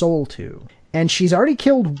her soul to. And she's already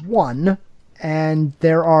killed one, and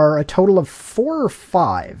there are a total of 4 or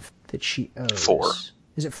 5 that she owes. 4.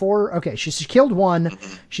 Is it 4? Okay, she's killed one.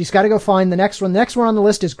 She's got to go find the next one. The next one on the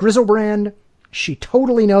list is Griselbrand. She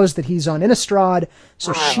totally knows that he's on Innistrad,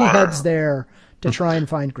 so she heads there to try and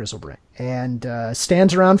find Griselbrand. And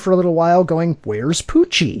stands around for a little while going, where's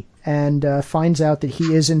Poochie? And finds out that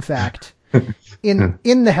he is, in fact, in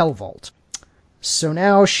the Hell Vault. So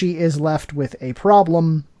now she is left with a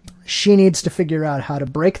problem. She needs to figure out how to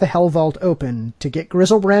break the Hell Vault open to get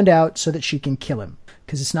Griselbrand out so that she can kill him.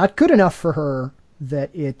 Because it's not good enough for her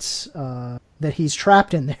that it's that he's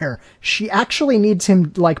trapped in there. She actually needs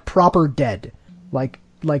him proper dead.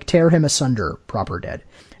 Like tear him asunder, proper dead.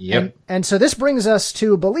 Yep. And so this brings us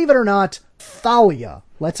to, believe it or not, Thalia.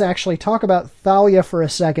 Let's actually talk about Thalia for a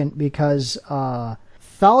second, because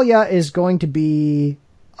Thalia is going to be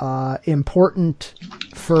important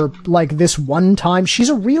for this one time. She's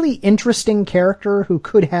a really interesting character who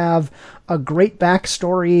could have a great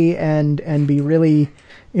backstory and be really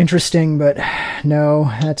interesting, but no,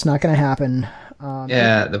 that's not going to happen.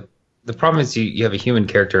 The problem is you have a human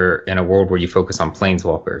character in a world where you focus on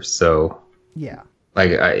planeswalkers, so yeah,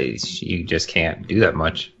 you just can't do that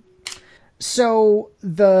much. So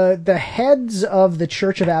the heads of the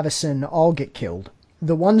Church of Avacyn all get killed.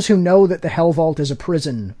 The ones who know that the Hell Vault is a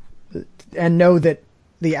prison and know that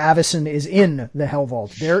the Avacyn is in the Hell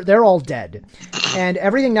Vault, they're all dead, and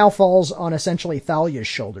everything now falls on essentially Thalia's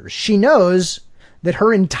shoulders. She knows that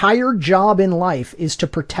her entire job in life is to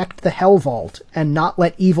protect the Hell Vault and not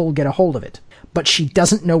let evil get a hold of it. But she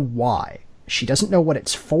doesn't know why. She doesn't know what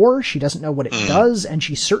it's for, she doesn't know what it does, and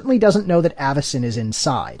she certainly doesn't know that Avacyn is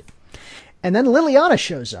inside. And then Liliana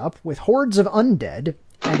shows up with hordes of undead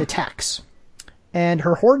and attacks. And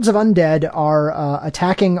her hordes of undead are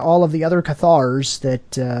attacking all of the other Cathars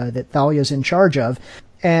that Thalia's in charge of.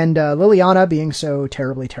 And Liliana, being so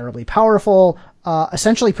terribly, terribly powerful,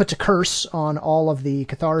 essentially puts a curse on all of the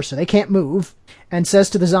Cathars so they can't move, and says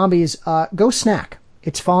to the zombies, go snack.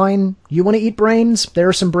 It's fine. You want to eat brains? There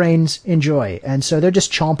are some brains. Enjoy. And so they're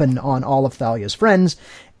just chomping on all of Thalia's friends.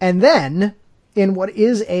 And then, in what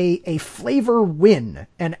is a flavor win,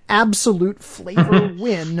 an absolute flavor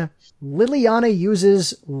win, Liliana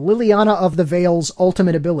uses Liliana of the Veil's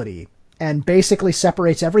ultimate ability and basically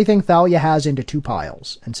separates everything Thalia has into 2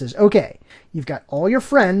 piles and says, okay, you've got all your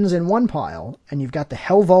friends in one pile and you've got the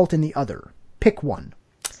Hell Vault in the other. Pick one.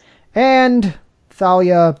 And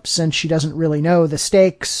Thalia, since she doesn't really know the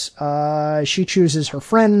stakes, she chooses her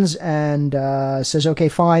friends and says, okay,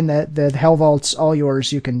 fine, the Hell Vault's all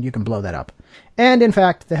yours, you can blow that up. And in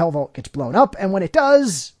fact, the Hell Vault gets blown up, and when it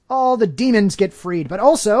does, all the demons get freed, but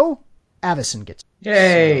also Avacyn gets.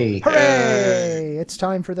 Yay! So, hooray! It's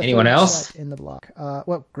time for the Anyone third else set in the block.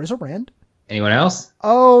 Grizzlebrand? Anyone else?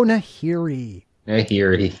 Oh, Nahiri.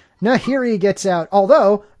 Nahiri gets out,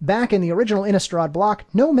 although, back in the original Innistrad block,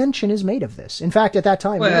 no mention is made of this. In fact, at that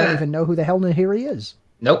time, we don't even know who the hell Nahiri is.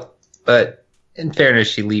 Nope. But, in fairness,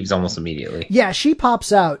 she leaves almost immediately. Yeah, she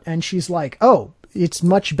pops out, and she's like, oh, it's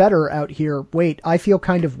much better out here. Wait, I feel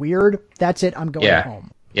kind of weird. That's it, I'm going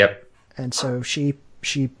home. Yep. And so she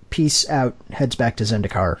peace out, heads back to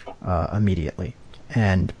Zendikar immediately.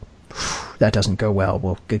 And that doesn't go well.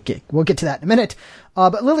 We'll get to that in a minute.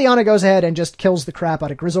 But Liliana goes ahead and just kills the crap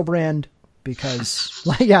out of Grizzlebrand because,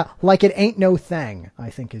 like it ain't no thing, I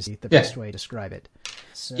think is the best way to describe it.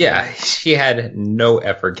 So, yeah, she had no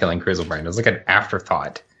effort killing Grizzlebrand. It was like an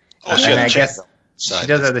afterthought. Oh, and I guess she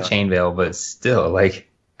does have the chain veil, but still, like,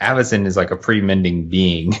 Avacyn is like a pre-mending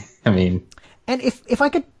being. I mean... And if I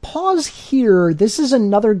could pause here, this is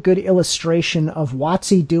another good illustration of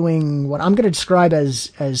WotC doing what I'm going to describe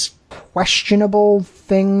as questionable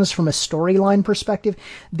things from a storyline perspective.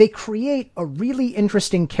 They create a really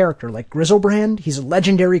interesting character like Grizzlebrand. He's a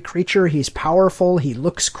legendary creature. He's powerful. He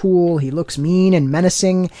looks cool. He looks mean and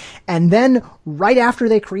menacing. And then right after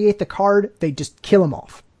they create the card, they just kill him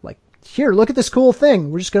off. Like, here, look at this cool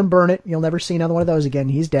thing. We're just going to burn it. You'll never see another one of those again.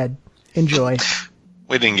 He's dead. Enjoy.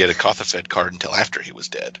 We didn't get a Kothafed card until after he was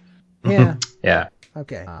dead. Yeah. Yeah.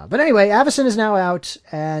 Okay. But anyway, Avacyn is now out,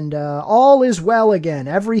 and all is well again.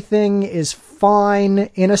 Everything is fine.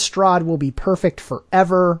 Innistrad will be perfect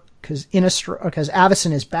forever, because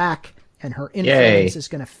Avacyn is back, and her influence is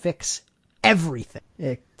going to fix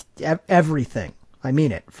everything. Everything. I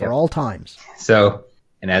mean it, for all times. So,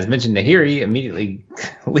 and as mentioned, Nahiri immediately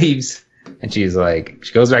leaves, and she goes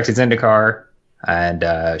back to Zendikar,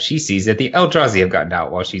 and she sees that the Eldrazi have gotten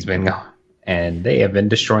out while she's been gone, and they have been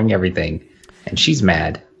destroying everything, and she's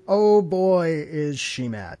mad. Oh boy, is she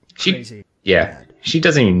mad. Crazy. Yeah. Mad. She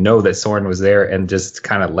doesn't even know that Soren was there and just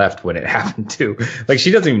kind of left when it happened too. Like,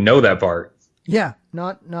 she doesn't even know that part. Yeah,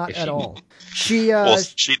 not at all. She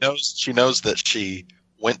knows that she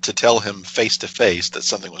went to tell him face to face that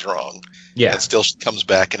something was wrong. Yeah. And still she comes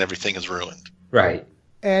back and everything is ruined. Right.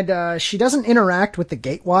 And she doesn't interact with the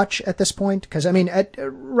Gatewatch at this point, because, I mean,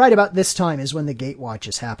 right about this time is when the Gatewatch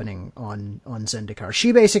is happening on Zendikar.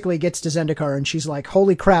 She basically gets to Zendikar and she's like,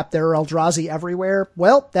 holy crap, there are Eldrazi everywhere.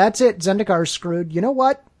 Well, that's it. Zendikar's screwed. You know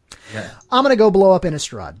what? Yeah. I'm going to go blow up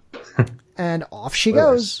Innistrad. And off she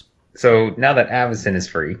goes. So now that Avacyn is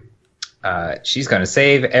free, she's going to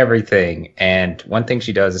save everything. And one thing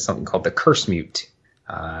she does is something called the Curse Mute.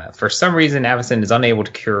 For some reason, Avacyn is unable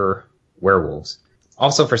to cure werewolves.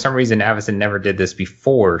 Also, for some reason, Avacyn never did this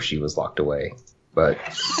before she was locked away. But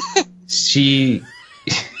being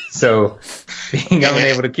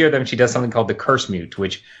unable to cure them, she does something called the Curse Mute,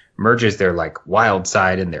 which merges their wild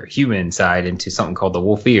side and their human side into something called the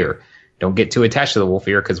Wolfear. Don't get too attached to the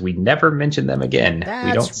Wolfear because we never mention them again.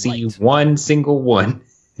 We don't see one single one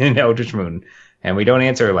in Eldritch Moon. And we don't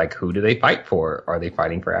answer, who do they fight for? Are they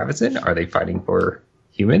fighting for Avacyn? Are they fighting for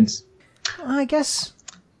humans? I guess...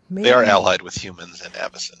 Maybe. They are allied with humans and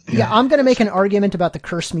Avacyn. Yeah, I'm going to make an argument about the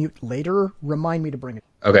Curse Mute later. Remind me to bring it.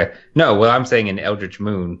 Okay. No, well, I'm saying in Eldritch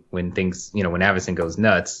Moon, when things, when Avacyn goes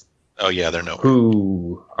nuts. Oh, yeah, they're nowhere.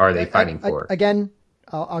 Who are they fighting for? Again,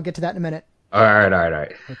 I'll get to that in a minute. All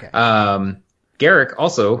right. Okay. Garrick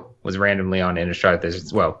also was randomly on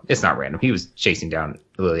Innistrad. Well, it's not random. He was chasing down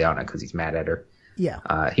Liliana because he's mad at her.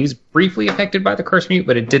 Yeah. He was briefly affected by the Curse Mute,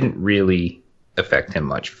 but it didn't really affect him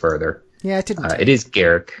much further. Yeah, it didn't. It is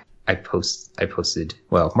Garrick. I posted.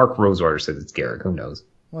 Well, Mark Rosewater says it's Garrick. Who knows?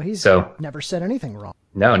 Well, he's never said anything wrong.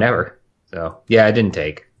 No, never. So yeah, I didn't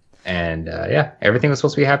take. And everything was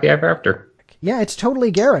supposed to be happy ever after. Yeah, it's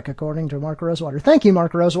totally Garrick, according to Mark Rosewater. Thank you,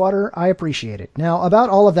 Mark Rosewater. I appreciate it. Now,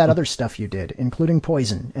 about all of that other stuff you did, including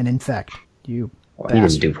poison and infect, you Well, he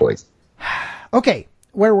didn't do poison. Okay,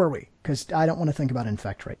 where were we? Because I don't want to think about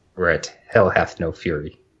infect right. Right. Hell hath no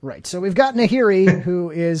fury. Right, so we've got Nahiri, who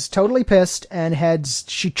is totally pissed and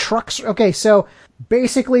she trucks... Okay, so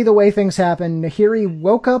basically the way things happen, Nahiri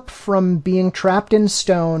woke up from being trapped in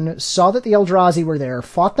stone, saw that the Eldrazi were there,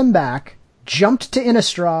 fought them back, jumped to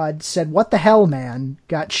Innistrad, said, "What the hell, man?"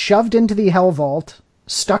 Got shoved into the Hell Vault,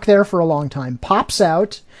 stuck there for a long time, pops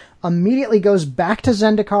out, immediately goes back to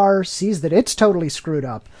Zendikar, sees that it's totally screwed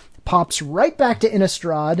up, pops right back to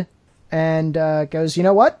Innistrad, and goes, "You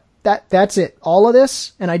know what? That's it. All of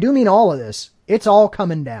this, and I do mean all of this, it's all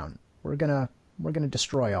coming down. We're gonna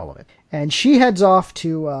destroy all of it." And she heads off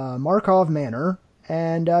to Markov Manor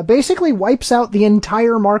and basically wipes out the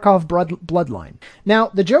entire Markov bloodline.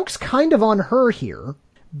 Now, the joke's kind of on her here,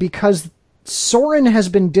 because Sorin has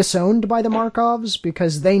been disowned by the Markovs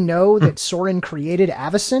because they know that Sorin created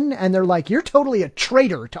Avacyn, and they're like, "You're totally a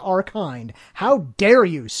traitor to our kind. How dare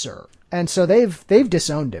you, sir?" And so they've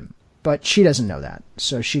disowned him. But she doesn't know that,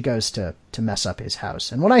 so she goes to mess up his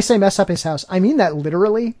house. And when I say mess up his house, I mean that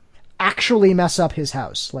literally, actually mess up his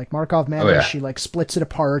house. Like Markov Manor, She like splits it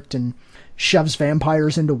apart and shoves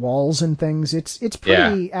vampires into walls and things. It's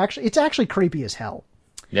pretty, it's actually creepy as hell.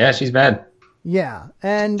 Yeah, she's bad. Yeah,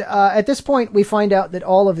 and at this point we find out that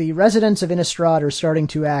all of the residents of Innistrad are starting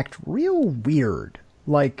to act real weird.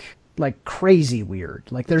 Like crazy weird.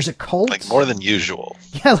 Like there's a cult. Like more than usual.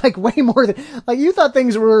 Yeah, like way more than... Like you thought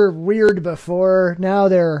things were weird before, now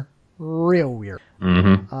they're real weird.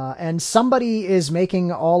 Mm-hmm. And somebody is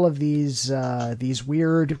making all of these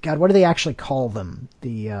weird... God, what do they actually call them?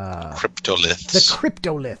 The... Cryptoliths. The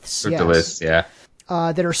cryptoliths, Cryptoliths, yes.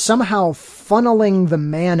 yeah. That are somehow funneling the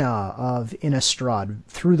mana of Innistrad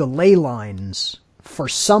through the ley lines for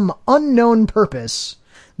some unknown purpose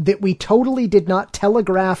that we totally did not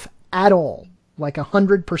telegraph at all. Like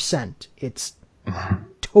 100%. It's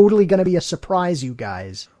totally going to be a surprise, you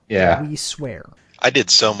guys. Yeah. We swear. I did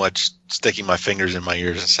so much sticking my fingers in my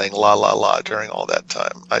ears and saying la la la during all that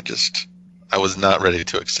time. I was not ready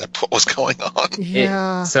to accept what was going on.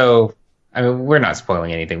 Yeah. So, I mean, we're not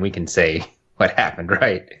spoiling anything. We can say what happened,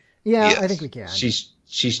 right? Yeah, yes. I think we can.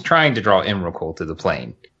 She's trying to draw Emrakul to the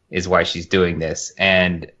plane, is why she's doing this.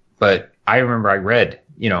 But I remember I read,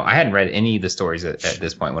 I hadn't read any of the stories at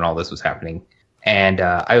this point when all this was happening. And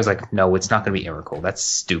I was like, no, it's not going to be Emrakul. That's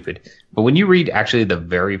stupid. But when you read actually the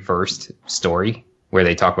very first story where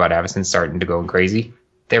they talk about Avacyn starting to go crazy,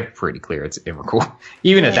 they're pretty clear it's Emrakul.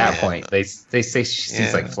 Even at that point, they say she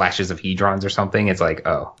sees like flashes of Hedrons or something. It's like,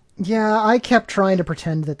 oh. Yeah, I kept trying to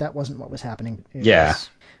pretend that wasn't what was happening. Yeah.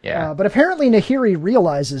 But apparently Nahiri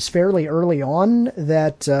realizes fairly early on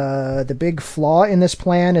that the big flaw in this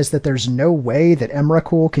plan is that there's no way that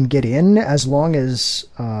Emrakul can get in as long as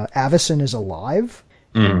Avacyn is alive.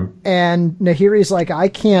 Mm-hmm. And Nahiri's like, I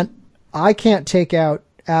can't take out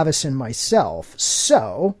Avacyn myself,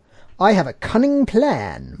 so I have a cunning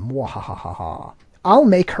plan. Mwahahaha. I'll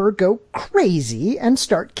make her go crazy and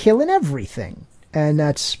start killing everything. And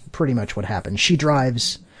that's pretty much what happens. She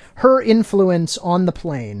drives... Her influence on the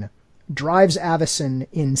plane drives Avacyn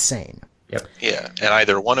insane. Yep. Yeah, and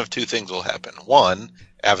either one of two things will happen. One,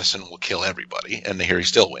 Avacyn will kill everybody, and Nahiri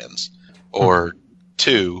still wins. Or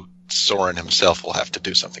two, Sorin himself will have to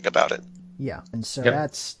do something about it. Yeah, and so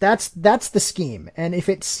that's the scheme. And if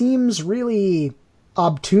it seems really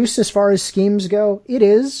obtuse as far as schemes go, it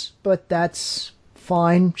is, but that's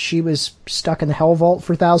fine. She was stuck in the Hell Vault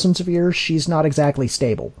for thousands of years. She's not exactly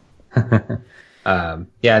stable. And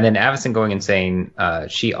then Avacyn going insane,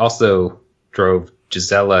 she also drove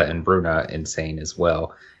Gisela and Bruna insane as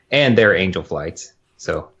well. And their angel flights.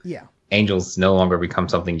 So angels no longer become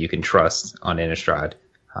something you can trust on Innistrad.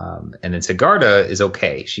 And then Sigarda is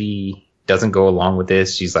okay. She doesn't go along with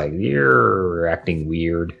this. She's like, you're acting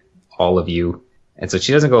weird, all of you. And so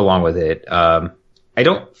she doesn't go along with it. I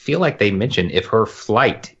don't feel like they mention if her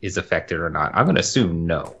flight is affected or not. I'm going to assume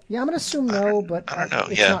no. Yeah, I'm going to assume no, but I don't know.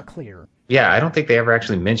 It's not clear. Yeah, I don't think they ever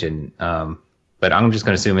actually mention, but I'm just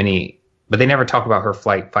going to assume but they never talk about her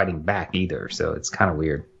fighting back either, so it's kind of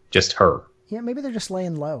weird. Just her. Yeah, maybe they're just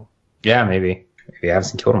laying low. Yeah, maybe. Maybe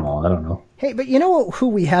Avacyn killed them all, I don't know. Hey, but you know who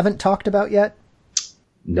we haven't talked about yet?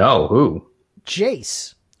 No, who?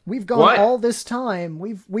 Jace. We've gone all this time.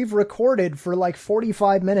 We've recorded for like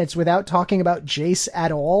 45 minutes without talking about Jace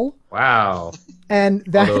at all. Wow. And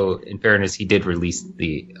that, although, in fairness, he did release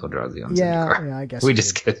the Eldrazi on Zendikar. Yeah, I guess we just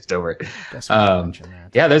skipped over it. That.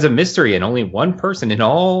 Yeah, there's a mystery, and only one person in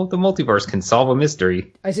all the multiverse can solve a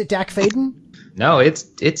mystery. Is it Dak Faden? No, it's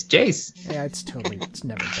Jace. Yeah, it's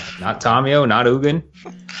never Dak. Not Tamio, not Ugin.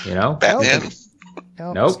 Batman.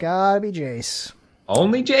 Nope. It's gotta be Jace.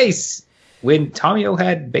 Only Jace. when Tamio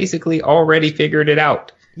had basically already figured it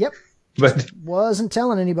out. Yep. But just wasn't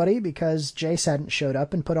telling anybody because Jace hadn't showed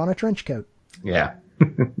up and put on a trench coat. Yeah.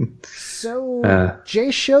 So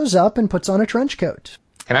Jace shows up and puts on a trench coat.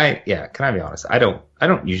 Can I be honest? I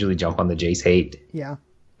don't usually jump on the Jace hate. Yeah.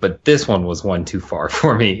 But this one was one too far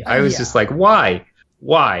for me. I was just like, why?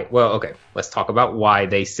 Why? Well, okay, let's talk about why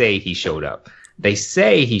they say he showed up. They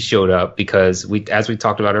say he showed up because as we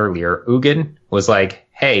talked about earlier, Ugin was like,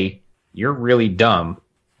 hey, you're really dumb,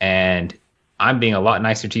 and I'm being a lot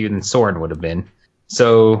nicer to you than Soren would have been.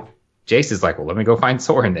 So Jace is like, well, let me go find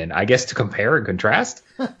Soren then, I guess, to compare and contrast.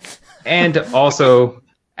 And also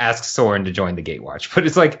ask Soren to join the Gatewatch. But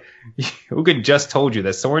it's like, Ugin just told you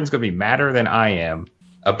that Soren's going to be madder than I am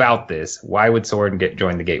about this. Why would Soren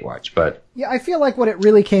join the Gatewatch? But yeah, I feel like what it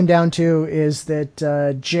really came down to is that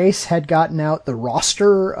Jace had gotten out the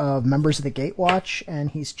roster of members of the Gatewatch,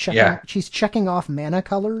 and he's checking off mana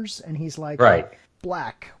colors, and he's like, right,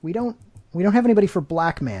 black. We don't have anybody for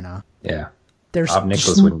black mana. Yeah, Ob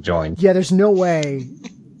Nicholas wouldn't join. Yeah, there's no way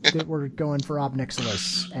that we're going for Ob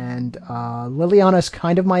Nicholas, and Liliana's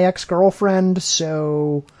kind of my ex-girlfriend,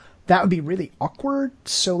 so that would be really awkward.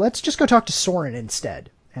 So let's just go talk to Soren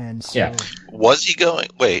instead. And so, yeah. Was he going?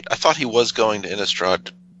 Wait, I thought he was going to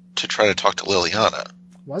Innistrad to try to talk to Liliana.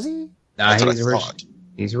 Was he? Nah,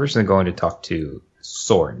 he's originally going to talk to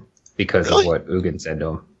Soren because of what Ugin said to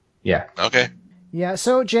him. Yeah. Okay. Yeah,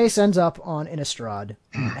 so Jace ends up on Innistrad.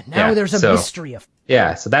 And now there's a mystery of...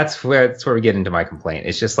 Yeah, so that's where we get into my complaint.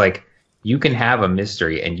 It's just like, you can have a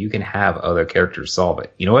mystery and you can have other characters solve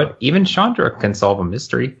it. You know what? Even Chandra can solve a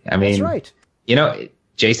mystery. I mean, that's right. You know,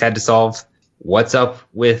 Jace had to solve what's up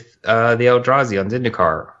with the Eldrazi on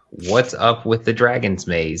Zendikar. What's up with the Dragon's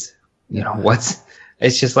Maze? You know,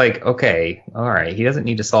 it's just like, okay, all right. He doesn't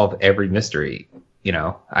need to solve every mystery. You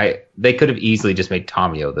know, they could have easily just made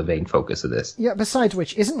Tamio the main focus of this. Yeah, besides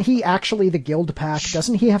which, isn't he actually the guild pack?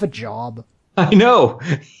 Doesn't he have a job? I know.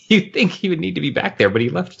 You'd think he would need to be back there, but he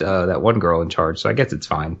left that one girl in charge, so I guess it's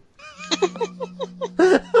fine.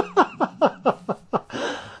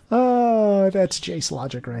 Oh, that's Jace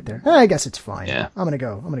logic right there. I guess it's fine. Yeah. I'm gonna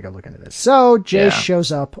go look into this. So Jace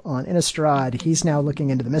shows up on Innistrad. He's now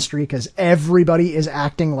looking into the mystery because everybody is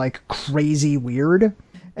acting like crazy weird.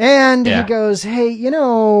 And he goes, hey, you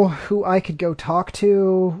know who I could go talk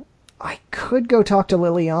to? I could go talk to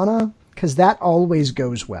Liliana, because that always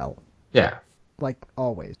goes well. Yeah. Like,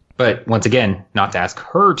 always. But, once again, not to ask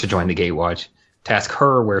her to join the Gatewatch, to ask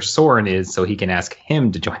her where Soren is so he can ask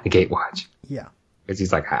him to join the Gatewatch. Yeah. Because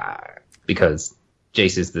he's like, because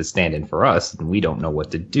Jace is the stand-in for us, and we don't know what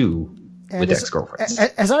to do with ex-girlfriends.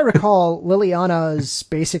 As I recall, Liliana's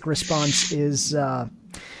basic response is... I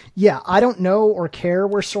don't know or care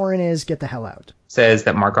where Soren is. Get the hell out. Says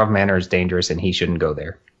that Markov Manor is dangerous and he shouldn't go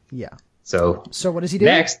there. Yeah. So what does he do?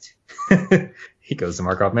 Next, he goes to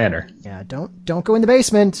Markov Manor. Yeah, don't go in the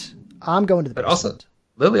basement. I'm going to the basement. But also,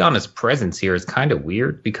 Liliana's presence here is kind of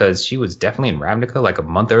weird because she was definitely in Ravnica like a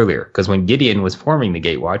month earlier. Because when Gideon was forming the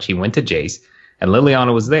Gatewatch, he went to Jace and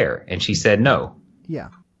Liliana was there and she said no. Yeah.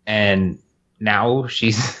 And now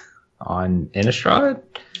she's on Innistrad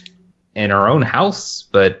in her own house,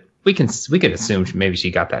 but we can assume maybe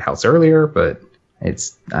she got that house earlier, but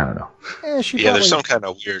it's, I don't know. There's some kind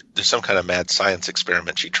of mad science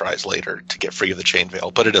experiment she tries later to get free of the chain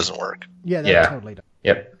veil, but it doesn't work. Yeah, that totally does.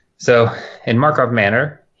 Yep. So in Markov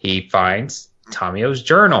Manor, he finds Tamio's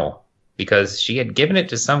journal because she had given it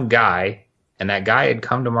to some guy, and that guy had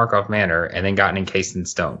come to Markov Manor and then gotten encased in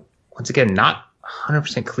stone. Once again, not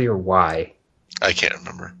 100% clear why. I can't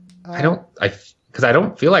remember. Because I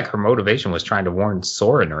don't feel like her motivation was trying to warn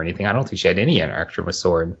Soren or anything. I don't think she had any interaction with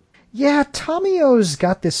Soren. Yeah, Tamio's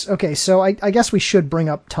got this... Okay, so I guess we should bring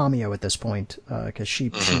up Tamio at this point, because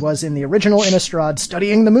she was in the original Innistrad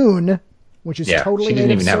studying the moon, which is totally made of silver. She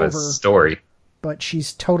didn't even have a story. But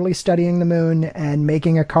she's totally studying the moon and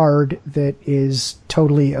making a card that is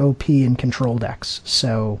totally OP in control decks.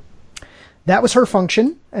 So that was her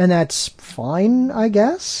function, and that's fine, I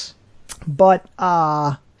guess. But,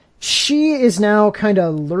 she is now kind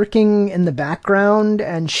of lurking in the background,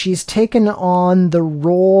 and she's taken on the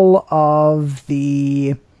role of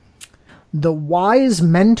the wise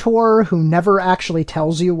mentor who never actually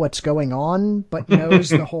tells you what's going on, but knows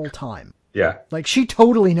the whole time. Yeah. Like, she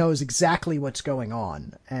totally knows exactly what's going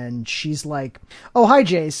on, and she's like, oh, hi,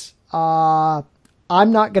 Jace.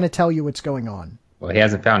 I'm not going to tell you what's going on. Well, he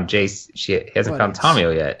hasn't found Jace. He hasn't found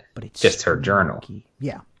Tamio yet. But it's just her journal.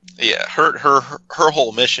 Yeah. Yeah, her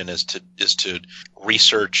whole mission is to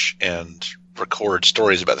research and record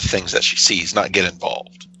stories about the things that she sees, not get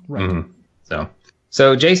involved. Right. Mm-hmm.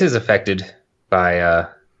 So Jace is affected by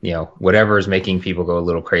whatever is making people go a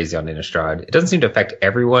little crazy on Innistrad. It doesn't seem to affect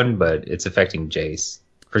everyone, but it's affecting Jace.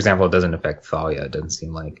 For example, it doesn't affect Thalia. It doesn't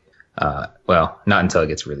seem like, not until it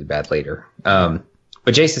gets really bad later.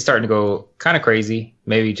 But Jace is starting to go kind of crazy.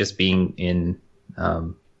 Maybe just being in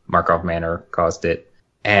Markov Manor caused it.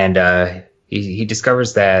 And he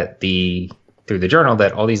discovers that through the journal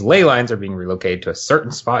that all these ley lines are being relocated to a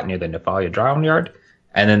certain spot near the Nephalia Drown Yard.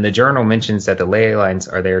 And then the journal mentions that the ley lines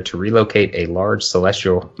are there to relocate a large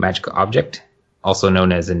celestial magical object, also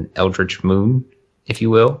known as an Eldritch moon, if you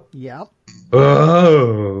will. Yep.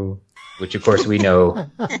 Oh, which of course we know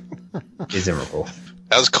is Emrakul.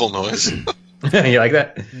 That was a cool noise. You like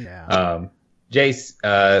that? Yeah.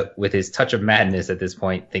 Jace, with his touch of madness at this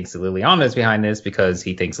point, thinks that Liliana is behind this because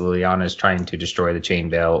he thinks Liliana is trying to destroy the chain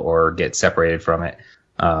veil or get separated from it.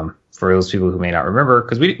 For those people who may not remember,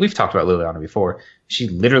 because we've talked about Liliana before, she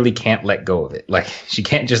literally can't let go of it. Like, she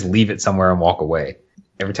can't just leave it somewhere and walk away.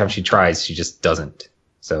 Every time she tries, she just doesn't.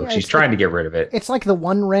 So she's trying to get ring of it. It's like the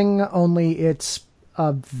One Ring, only it's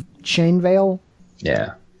a chain veil.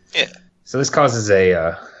 Yeah. Yeah. So this causes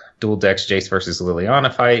a dual dex Jace versus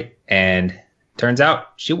Liliana fight, and turns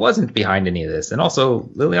out she wasn't behind any of this. And also,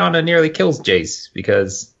 Liliana nearly kills Jace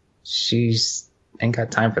because she's ain't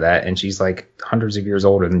got time for that, and she's like hundreds of years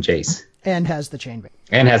older than Jace. And has the chain veil.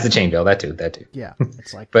 And has the chain veil, that too. Yeah,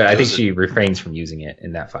 it's like. But I think she refrains from using it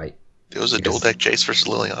in that fight. There was a dual deck Jace versus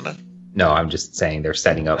Liliana? No, I'm just saying they're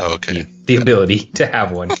setting up the ability to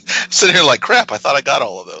have one. Sitting here like, crap, I thought I got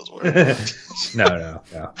all of those. No.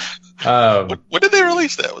 When did they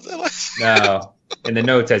release that? Was that last? No. In the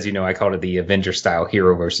notes, as you know, I called it the Avenger-style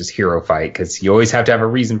hero versus hero fight, because you always have to have a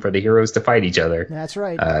reason for the heroes to fight each other. That's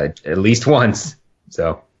right. At least once.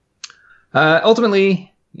 So,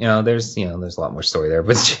 ultimately, there's a lot more story there,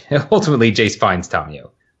 but ultimately Jace finds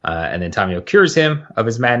Tamio. And then Tamio cures him of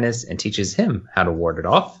his madness and teaches him how to ward it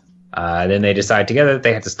off. Then they decide together that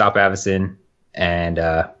they have to stop Avacyn, and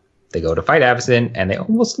they go to fight Avacyn, and they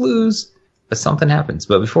almost lose, but something happens.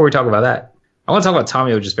 But before we talk about that, I want to talk about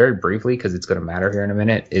Tamio just very briefly, because it's going to matter here in a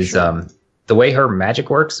minute, is the way her magic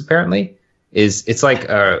works, apparently, is it's like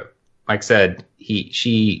Mike said,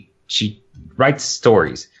 she writes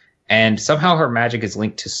stories, and somehow her magic is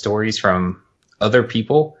linked to stories from other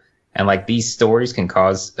people, and like these stories can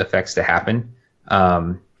cause effects to happen.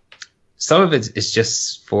 Some of it is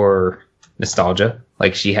just for nostalgia.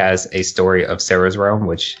 Like, she has a story of Sarah's Realm,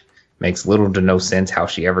 which makes little to no sense how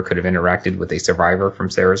she ever could have interacted with a survivor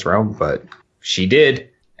from Sarah's Realm, but she did.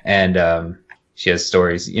 And she has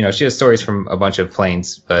stories. She has stories from a bunch of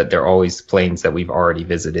planes, but they're always planes that we've already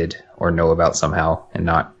visited or know about somehow, and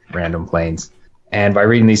not random planes. And by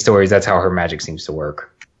reading these stories, that's how her magic seems to work.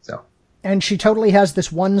 And she totally has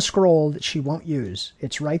this one scroll that she won't use.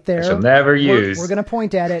 It's right there. She'll never use. We're going to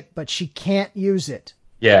point at it, but she can't use it.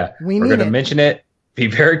 Yeah. We're going to mention it. Be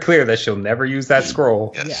very clear that she'll never use that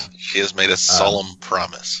scroll. Yes. Yeah. She has made a solemn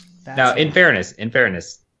promise. Now, in fairness,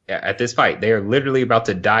 at this fight, they are literally about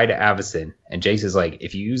to die to Avacyn. And Jace is like,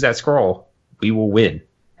 if you use that scroll, we will win.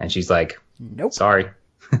 And she's like, nope. Sorry.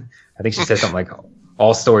 I think she said something like,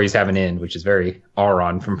 all stories have an end, which is very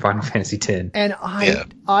Auron from Final Fantasy X. And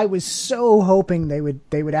I was so hoping they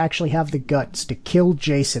would actually have the guts to kill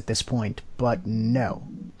Jace at this point, but no.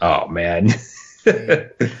 Oh man,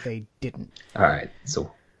 they didn't. All right,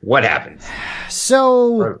 so what happens?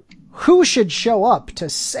 So who should show up to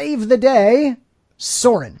save the day?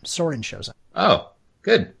 Soren. Soren shows up. Oh,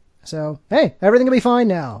 good. So hey, everything will be fine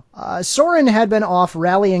now. Soren had been off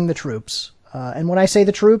rallying the troops. And when I say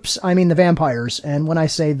the troops, I mean the vampires. And when I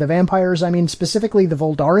say the vampires, I mean specifically the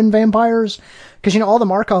Voldarin vampires. Because, all the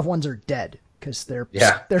Markov ones are dead. Because they're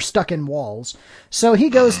stuck in walls. So he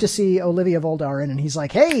goes to see Olivia Voldarin, and he's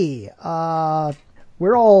like, hey,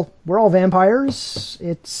 we're all vampires.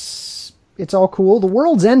 It's all cool. The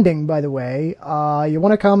world's ending, by the way. You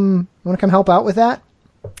want to come help out with that?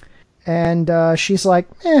 And she's like,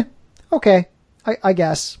 okay, I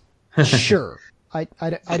guess. Sure. I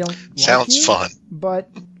don't sounds fun, but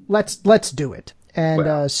let's do it.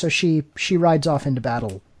 And so she rides off into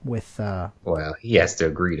battle with. Well, he has to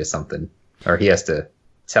agree to something, or he has to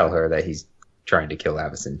tell her that he's trying to kill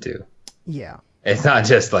Avacyn too. Yeah, it's not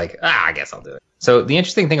just like I guess I'll do it. So the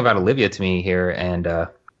interesting thing about Olivia to me here, and the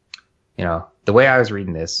way I was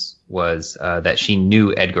reading this was that she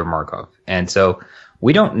knew Edgar Markov, and so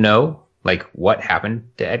we don't know. Like, what happened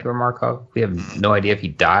to Edgar Markov? We have no idea if he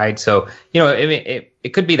died. So,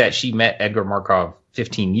 it could be that she met Edgar Markov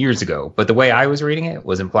 15 years ago. But the way I was reading it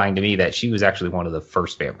was implying to me that she was actually one of the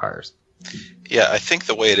first vampires. Yeah, I think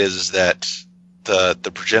the way it is that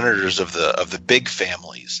the progenitors of the big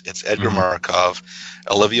families, it's Edgar Markov,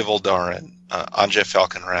 Olivia Voldarin, Anja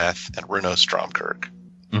Falconrath, and Runo Stromkirk.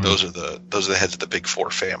 Mm-hmm. Those are the heads of the big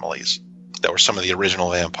four families that were some of the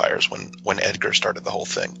original vampires when Edgar started the whole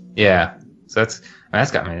thing. Yeah, so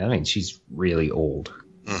that's got me. I mean, she's really old.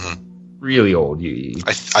 Mm-hmm. Really old.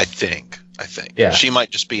 I think. Yeah. She might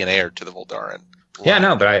just be an heir to the Voldaren line. Yeah,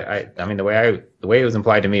 no, but I mean, the way it was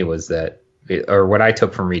implied to me was that, or what I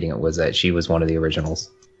took from reading it was that she was one of the originals,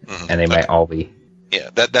 and they might all be. Yeah,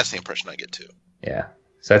 that's the impression I get too. Yeah,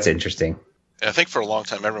 so that's interesting. And I think for a long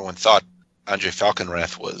time everyone thought Anja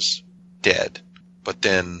Falconrath was dead, but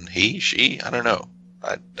then she, I don't know.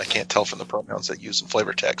 I can't tell from the pronouns they use in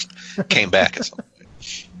flavor text, came back at some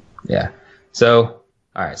point. Yeah. So,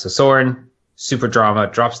 all right. So Soren, super drama,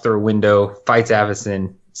 drops through a window, fights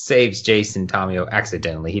Avacyn, saves Jason Tomio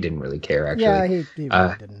accidentally. He didn't really care, actually. Yeah, he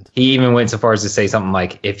really didn't. He even went so far as to say something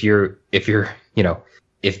like, if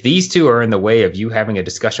these two are in the way of you having a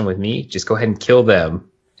discussion with me, just go ahead and kill them,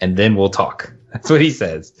 and then we'll talk. That's what he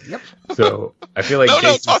says. Yep. So I feel like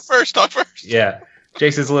talk first. Yeah.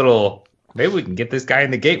 Jason's little, maybe we can get this guy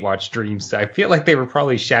in the Gatewatch dreams. I feel like they were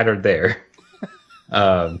probably shattered there.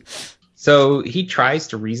 So he tries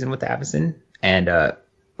to reason with Avacyn, and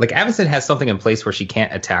Avacyn has something in place where she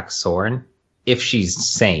can't attack Soren if she's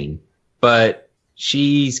sane, but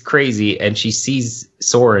she's crazy and she sees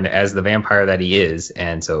Soren as the vampire that he is,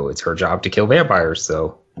 and so it's her job to kill vampires,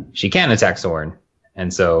 so she can attack Soren.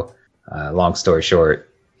 And so, long story short,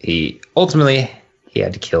 he had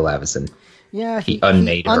to kill Avacyn. Yeah, he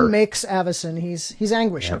unmade her. Unmakes Avacyn. He's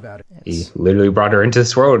anguished about it. He literally brought her into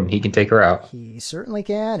this world, and he can take her out. He certainly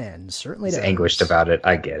can, and certainly He's does. anguished about it.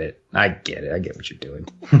 I get it. I get what you're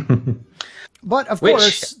doing. But, of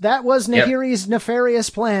course, that was Nahiri's nefarious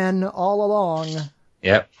plan all along.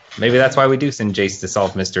 Yep. Maybe that's why we do send Jace to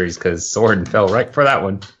solve mysteries, because Soren fell right for that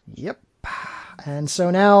one. Yep. And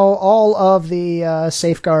so now all of the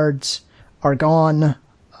safeguards are gone.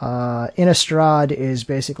 Innistrad is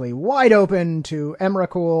basically wide open to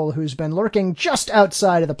Emrakul, who's been lurking just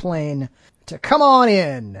outside of the plane, to come on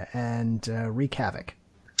in and wreak havoc.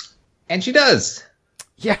 And she does.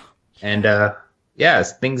 Yeah. And,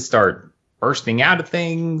 as things start bursting out of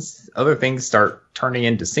things, other things start turning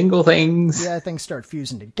into single things. Yeah, things start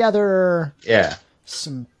fusing together. Yeah.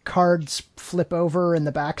 Some cards flip over and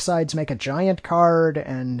the backsides make a giant card,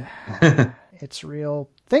 and it's real.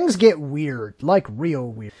 Things get weird, like real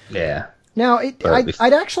weird. Yeah. Now,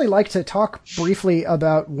 I'd actually like to talk briefly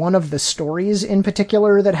about one of the stories in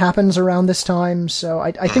particular that happens around this time. So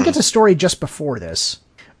I think it's a story just before this,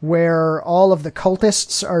 where all of the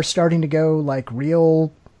cultists are starting to go like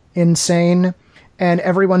real insane, and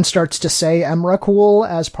everyone starts to say Emrakul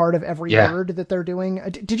as part of every word that they're doing.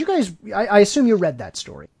 Did you guys? I assume you read that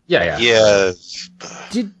story. Yeah.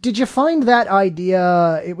 Did you find that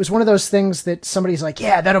idea? It was one of those things that somebody's like,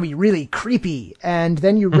 yeah, that'll be really creepy, and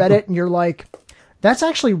then you read it and you're like, that's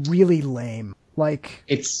actually really lame. Like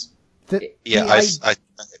the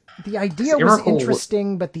idea was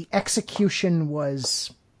interesting, but the execution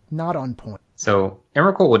was not on point. So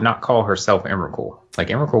Emrakul would not call herself Emrakul. Like,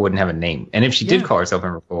 Emrakul wouldn't have a name. And if she did call herself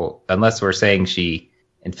Emrakul, unless we're saying she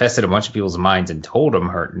infested a bunch of people's minds and told them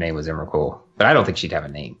her name was Emrakul, but I don't think she'd have a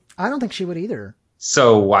name. I don't think she would either.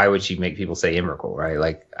 So why would she make people say Emrakul, right?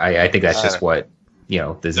 Like, I think that's just what, the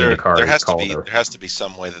Zendikar called her. There has to be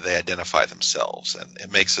some way that they identify themselves, and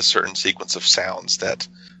it makes a certain sequence of sounds that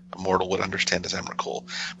a mortal would understand as Emrakul.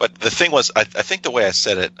 But the thing was, I think the way I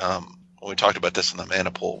said it when we talked about this in the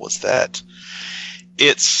Mana Pool was that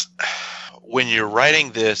it's when you're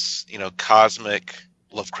writing this, cosmic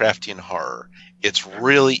Lovecraftian horror, it's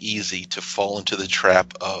really easy to fall into the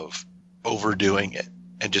trap of overdoing it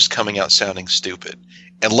and just coming out sounding stupid.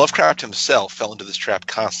 And Lovecraft himself fell into this trap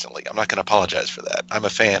constantly. I'm not going to apologize for that. I'm a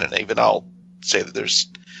fan, and even I'll say that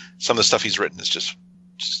there's some of the stuff he's written is just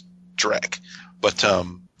dreck. But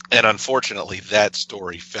and unfortunately, that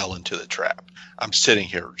story fell into the trap. I'm sitting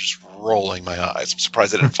here just rolling my eyes. I'm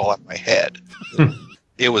surprised it didn't fall out of my head.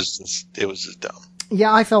 It was just dumb.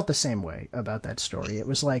 Yeah, I felt the same way about that story. It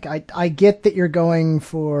was like, I get that you're going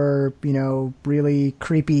for, really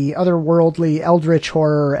creepy, otherworldly Eldritch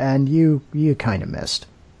horror, and you kind of missed.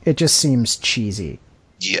 It just seems cheesy.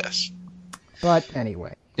 Yes. But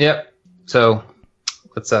anyway. Yep. So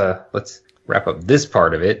let's wrap up this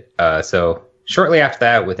part of it. So shortly after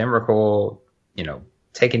that, with Emrakul,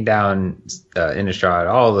 taking down Innistrad,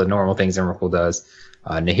 all the normal things Emrakul does,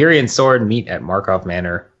 Nahiri and Soren meet at Markov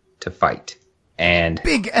Manor to fight. And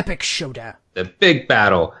big epic showdown. The big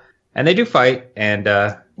battle. And they do fight, and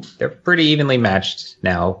they're pretty evenly matched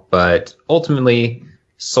now, but ultimately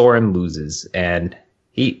Soren loses. And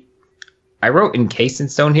I wrote encased in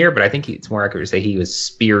stone here, but I think it's more accurate to say he was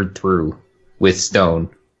speared through with stone,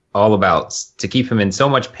 all about to keep him in so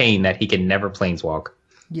much pain that he can never planeswalk.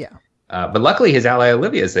 Yeah. But luckily, his ally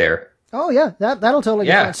Olivia's there. Oh, yeah, that'll totally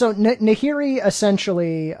be fine. So Nahiri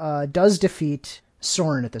essentially does defeat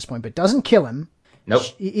Soren at this point, but doesn't kill him. Nope.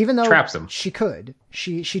 Even though traps him. She could.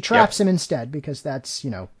 She traps him instead because that's,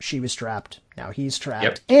 she was trapped. Now he's trapped.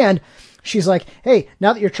 Yep. And she's like, hey,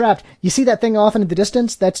 now that you're trapped, you see that thing off in the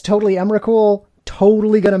distance? That's totally Emrakul.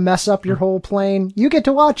 Totally going to mess up your whole plane. You get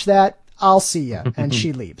to watch that. I'll see ya. And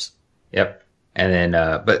she leaves. Yep. And then,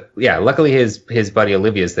 but yeah, luckily his buddy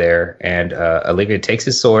Olivia's there, and Olivia takes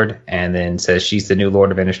his sword and then says she's the new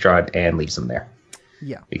Lord of Innistrad and leaves him there.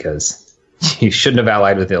 Yeah. Because you shouldn't have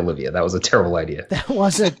allied with Olivia. That was a terrible idea. That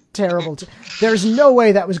was a terrible... There's no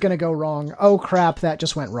way that was going to go wrong. Oh, crap, that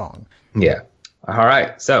just went wrong. Yeah. All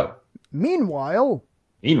right, so... Meanwhile,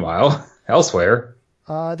 elsewhere...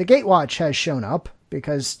 the Gatewatch has shown up,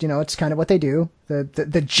 because, it's kind of what they do.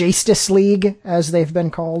 The Justice League, as they've been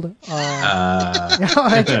called.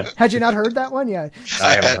 Had you not heard that one? Yeah.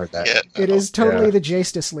 I haven't heard that. Yet, no. It is totally the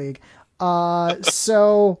Justice League.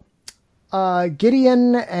 So...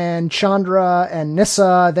 Gideon and Chandra and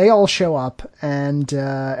Nissa, they all show up, and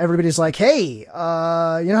everybody's like, hey, you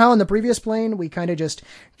know how in the previous plane we kind of just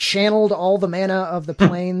channeled all the mana of the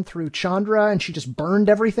plane through Chandra and she just burned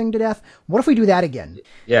everything to death? What if we do that again?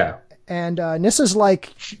 Yeah. And Nissa's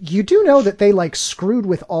like, you do know that they screwed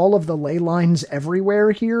with all of the ley lines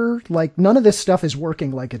everywhere here? None of this stuff is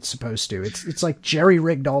working like it's supposed to. It's like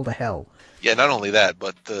jerry-rigged all to hell. Yeah, not only that,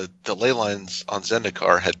 but the ley lines on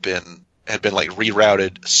Zendikar had been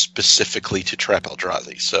rerouted specifically to trap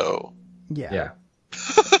Eldrazi. So yeah.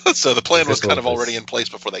 So the plan was kind of already in place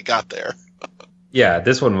before they got there. Yeah,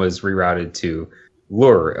 this one was rerouted to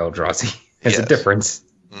lure Eldrazi. There's a difference.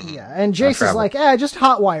 Mm-hmm. Yeah, and Jace is like, just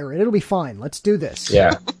hotwire it. It'll be fine. Let's do this.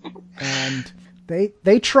 Yeah. And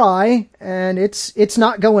they try, and it's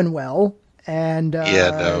not going well. And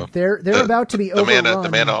they're about to be overrun. The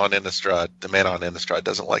mana on Innistrad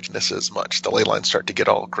doesn't like Nissa as much. The ley lines start to get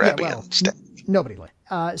all grabby and sticky. Nobody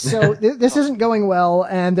likes. So this isn't going well,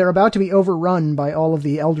 and they're about to be overrun by all of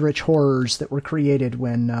the Eldritch horrors that were created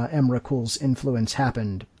when Emrakul's influence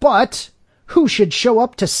happened. But who should show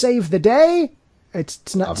up to save the day?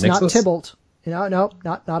 It's not Tybalt. No,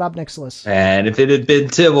 not Obnixilis. And if it had been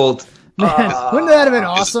Tybalt, wouldn't that have been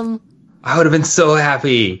awesome? I would have been so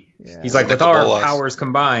happy. Yeah. He's like, with Nicol our powers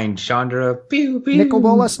combined, Chandra, pew, pew. Nicol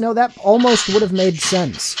Bolas, no, that almost would have made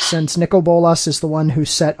sense, since Nicol Bolas is the one who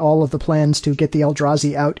set all of the plans to get the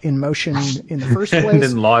Eldrazi out in motion in the first place. And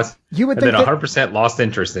then lost, you would and think then 100% lost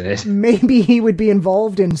interest in it. Maybe he would be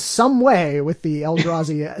involved in some way with the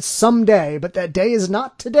Eldrazi someday, but that day is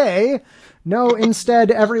not today. No,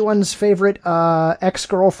 instead, everyone's favorite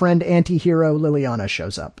ex-girlfriend anti-hero Liliana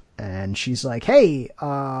shows up. And she's like, hey,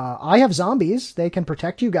 I have zombies. They can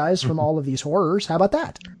protect you guys from all of these horrors. How about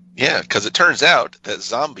that? Yeah, because it turns out that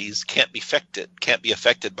zombies can't be affected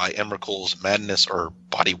by Emrakul's madness or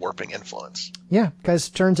body warping influence. Yeah, because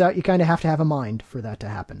it turns out you kind of have to have a mind for that to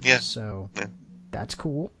happen. Yeah. So that's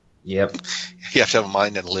cool. Yep. You have to have a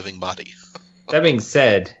mind and a living body. That being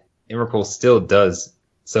said, Emrakul still does.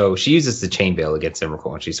 So she uses the chain veil against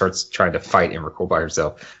Emrakul, and she starts trying to fight Emrakul by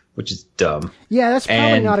herself, which is dumb. Yeah, that's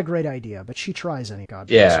probably not a great idea, but she tries any god.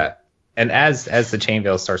 Yeah, and as the chain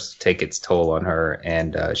veil starts to take its toll on her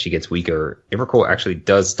and she gets weaker, Emrakul actually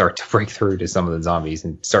does start to break through to some of the zombies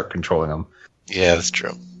and start controlling them. Yeah, that's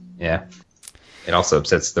true. Yeah. It also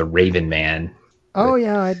upsets the Raven Man. Oh,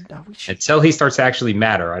 yeah. Until he starts to actually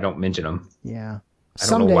matter, I don't mention him. Yeah. I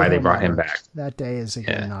don't know why they brought him back. That day is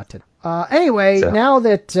again not to. Anyway, so. now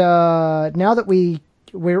that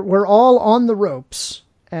we're all on the ropes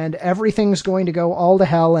and everything's going to go all to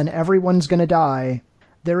hell and everyone's going to die,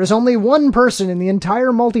 there is only one person in the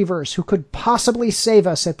entire multiverse who could possibly save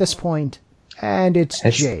us at this point, and it's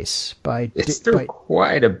Jace. It's through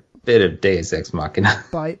quite a bit of Deus Ex Machina.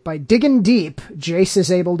 By digging deep, Jace is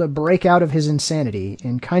able to break out of his insanity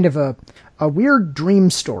in kind of a weird dream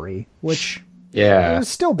story, which is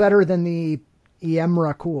still better than the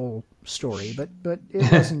Emrakul story, but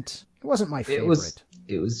it wasn't my favorite.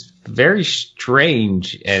 It was very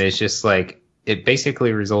strange, and it's just like, it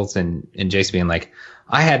basically results in Jace being like,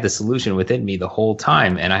 I had the solution within me the whole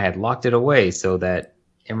time, and I had locked it away so that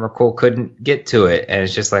Emrakul couldn't get to it. And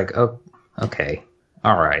it's just like, oh, okay,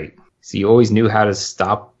 all right. So you always knew how to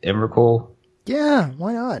stop Emrakul? Yeah,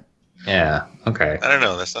 why not? Yeah, okay. I don't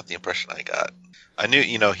know. That's not the impression I got. I knew,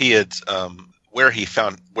 he had where he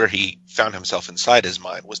found himself inside his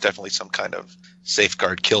mind was definitely some kind of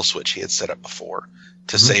safeguard kill switch he had set up before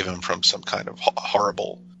to save him from some kind of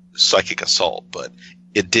horrible psychic assault. But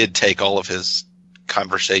it did take all of his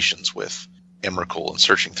conversations with Emrakul and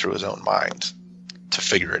searching through his own mind to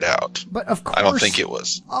figure it out. But of course, I don't think it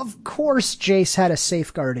was. Of course, Jace had a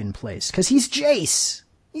safeguard in place because he's Jace.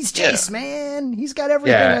 He's Jace, man. He's got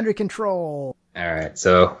everything under control. All right,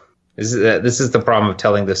 so this is the problem of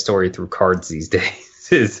telling this story through cards these days.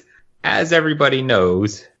 Is, as everybody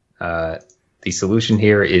knows, the solution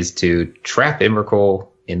here is to trap Emrakul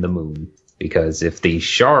in the moon, because if the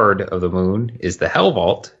shard of the moon is the Hell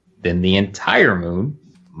Vault, then the entire moon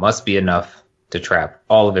must be enough to trap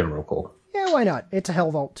all of Emrakul. Yeah, why not? It's a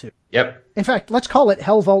Hell Vault 2. Yep. In fact, let's call it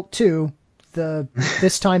Hell Vault 2.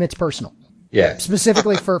 This time it's personal. Yeah.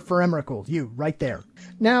 Specifically for Emrakul. You, right there.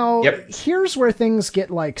 Now, Here's where things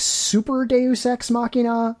get like super Deus Ex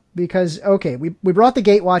Machina, because, okay, we brought the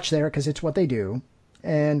Gatewatch there because it's what they do,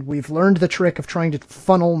 and we've learned the trick of trying to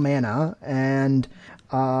funnel mana, and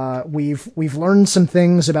we've learned some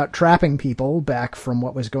things about trapping people back from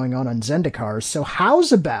what was going on Zendikar. So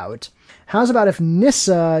how's about if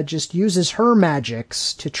Nissa just uses her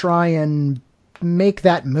magics to try and make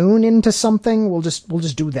that moon into something? We'll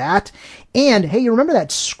just do that. And hey, you remember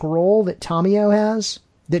that scroll that Tamio has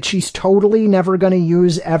that she's totally never going to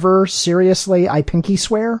use ever? Seriously, I pinky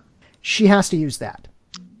swear. She has to use that.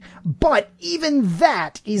 But even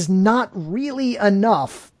that is not really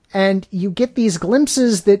enough. And you get these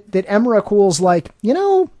glimpses that Emrakul's like,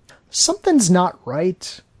 something's not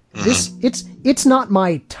right. It's not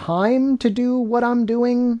my time to do what I'm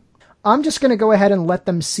doing. I'm just going to go ahead and let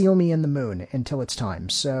them seal me in the moon until it's time.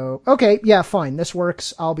 So, okay, yeah, fine. This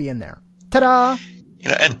works. I'll be in there. Ta-da!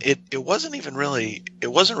 And it wasn't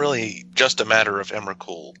really just a matter of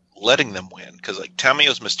Emrakul letting them win, because like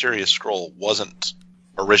Tamio's mysterious scroll wasn't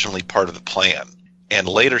originally part of the plan. And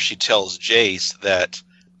later she tells Jace that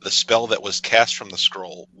the spell that was cast from the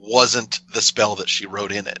scroll wasn't the spell that she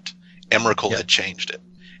wrote in it. Emrakul had changed it.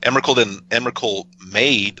 Emrakul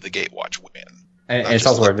made the Gatewatch win. And it's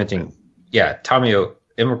also worth mentioning,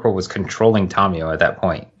 Emrakul was controlling Tamio at that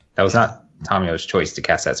point. That was not Tamio's choice to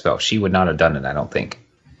cast that spell. She would not have done it, I don't think.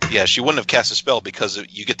 Yeah, she wouldn't have cast a spell because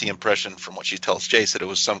you get the impression from what she tells Jace that it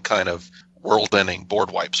was some kind of world-ending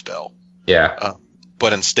board wipe spell. Yeah.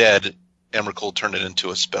 But instead, Emrakul turned it into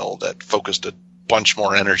a spell that focused a bunch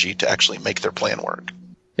more energy to actually make their plan work.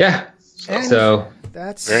 Yeah. So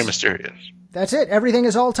that's very mysterious. That's it. Everything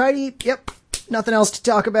is all tidy. Yep. Nothing else to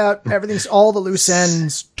talk about. Everything's all the loose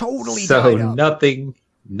ends totally tied up. So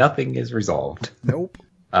nothing is resolved. Nope.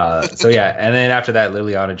 And then after that,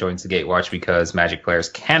 Liliana joins the Gatewatch because Magic players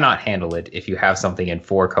cannot handle it if you have something in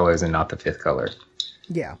 4 colors and not the 5th color.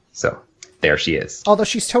 Yeah. So there she is. Although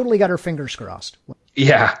she's totally got her fingers crossed.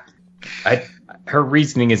 Yeah. Her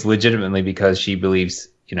reasoning is legitimately because she believes,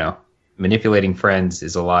 manipulating friends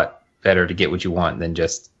is a lot better to get what you want than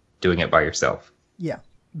just doing it by yourself. Yeah.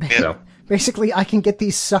 So. Basically, I can get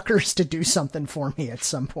these suckers to do something for me at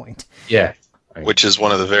some point. Yeah. Which is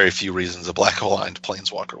one of the very few reasons a black-aligned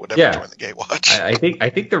planeswalker would ever join the Gatewatch. I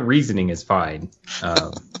think the reasoning is fine.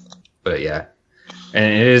 But yeah.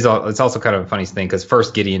 And it's also kind of a funny thing because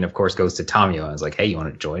first Gideon, of course, goes to Tamio and is like, hey, you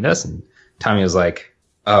want to join us? And Tamio's like,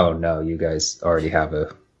 oh, no, you guys already have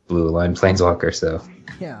a blue-aligned planeswalker, so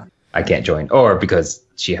I can't join. Or because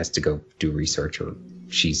she has to go do research or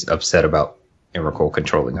she's upset about Emrakul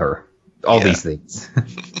controlling her. All these things.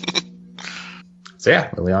 So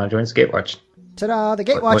Liliana joins the Gatewatch. Ta-da! The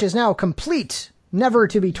Gatewatch is now complete. Never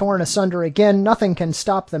to be torn asunder again. Nothing can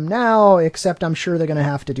stop them now, except I'm sure they're going to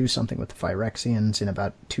have to do something with the Phyrexians in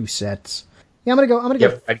about 2 sets. Yeah, I'm going to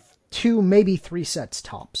go 2, maybe 3 sets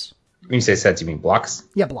tops. When you say sets, you mean blocks?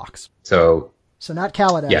 Yeah, blocks. So not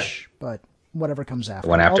Kaladesh, but whatever comes after.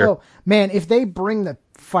 One after? Although, man, if they bring the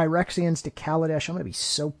Phyrexians to Kaladesh, I'm going to be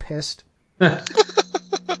so pissed.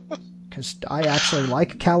 Because I actually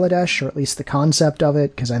like Kaladesh, or at least the concept of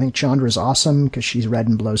it, because I think Chandra's awesome, because she's red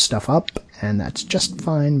and blows stuff up, and that's just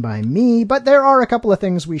fine by me. But there are a couple of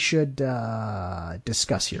things we should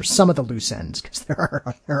discuss here. Some of the loose ends, because there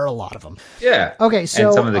are a lot of them. Yeah. Okay, so...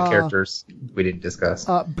 And some of the characters we didn't discuss.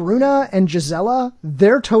 Bruna and Gisela,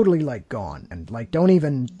 they're totally, gone. And, don't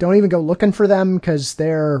even go looking for them, because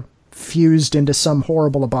they're fused into some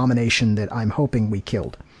horrible abomination that I'm hoping we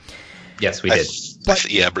killed. Yes, we did.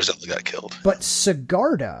 Brazilla got killed. But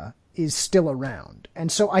Sigarda is still around.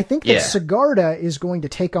 And so I think that Sigarda is going to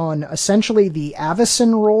take on essentially the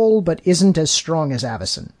Avacyn role, but isn't as strong as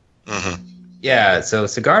Avacyn. Mm-hmm. Yeah, so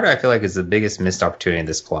Sigarda I feel like is the biggest missed opportunity in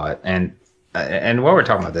this plot. And while we're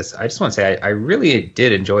talking about this, I just want to say I really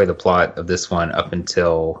did enjoy the plot of this one up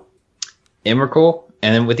until Emrakul.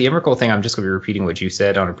 And then with the Emrakul thing, I'm just going to be repeating what you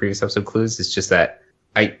said on a previous episode, Clues. It's just that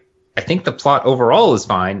I think the plot overall is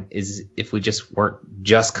fine, is if we just weren't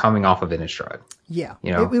just coming off of Innistrad. Yeah,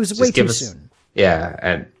 it was way too soon. Yeah,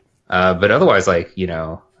 and but otherwise, like,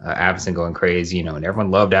 Avacyn going crazy, and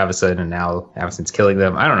everyone loved Avacyn, and now Avacyn's killing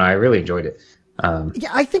them. I don't know. I really enjoyed it. Yeah,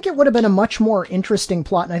 I think it would have been a much more interesting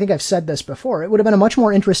plot, and I think I've said this before, it would have been a much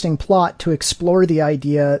more interesting plot to explore the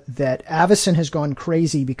idea that Avacyn has gone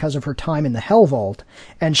crazy because of her time in the Hell Vault,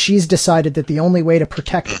 and she's decided that the only way to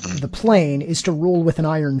protect the plane is to rule with an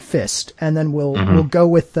iron fist, and then we'll go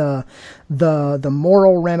with the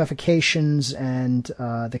moral ramifications and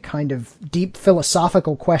the kind of deep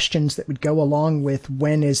philosophical questions that would go along with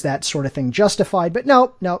when is that sort of thing justified. But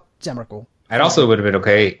no, it's Emrakul. It also would have been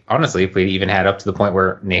okay, honestly, if we even had up to the point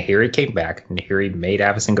where Nahiri came back. Nahiri made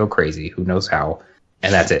Avacyn go crazy. Who knows how?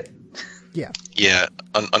 And that's it. Yeah. Yeah.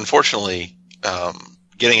 Unfortunately,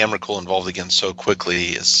 getting Emrakul involved again so quickly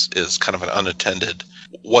is kind of an unintended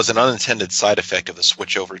side effect of the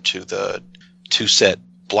switch over to the 2-set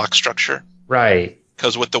block structure. Right.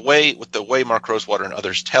 Because with the way Mark Rosewater and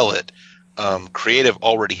others tell it, Creative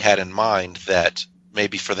already had in mind that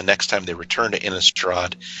maybe for the next time they return to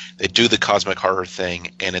Innistrad, they do the cosmic horror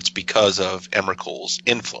thing, and it's because of Emrakul's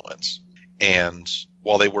influence. And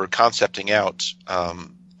while they were concepting out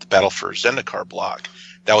the Battle for Zendikar block,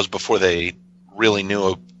 that was before they really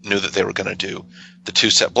knew that they were going to do the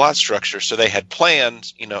 2-set block structure. So they had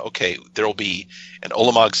planned, okay, there will be an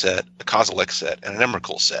Ulamog set, a Kozilek set, and an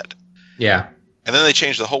Emrakul set. Yeah. And then they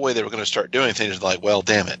changed the whole way they were going to start doing things, like, well,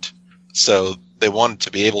 damn it. So they wanted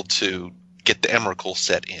to be able to get the Emrakul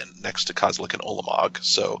set in next to Kozilek and Ulamog.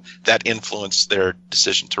 So that influenced their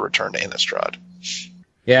decision to return to Innistrad.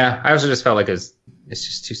 Yeah, I also just felt like it's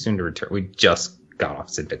just too soon to return. We just got off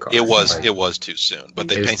Zendikar. It was too soon, but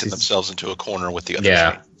they painted themselves into a corner with the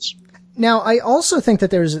other changes. Now, I also think that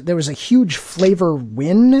there was a huge flavor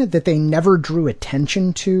win that they never drew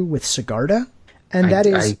attention to with Sigarda. And that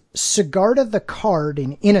is, Sigarda the card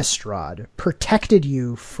in Innistrad protected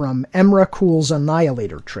you from Emrakul's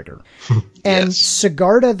Annihilator trigger. And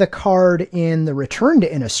Sigarda the card in the Return to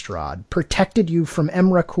Innistrad protected you from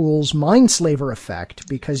Emrakul's Mindslaver effect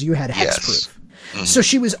because you had hexproof. Mm-hmm. So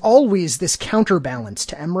she was always this counterbalance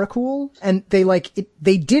to Emrakul, and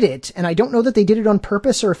they did it, and I don't know that they did it on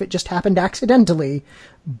purpose or if it just happened accidentally,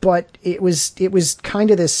 but it was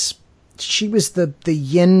kind of this. She was the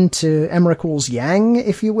yin to Emrakul's yang,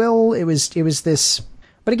 if you will. It was this,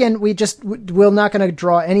 but again, we're not going to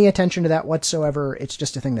draw any attention to that whatsoever. It's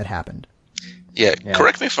just a thing that happened. Yeah,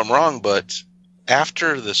 correct me if I'm wrong, but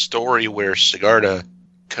after the story where Sigarda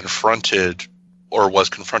was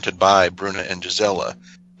confronted by Bruna and Gisela,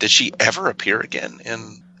 did she ever appear again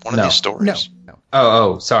in one of these stories? No.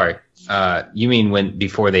 Oh, sorry. You mean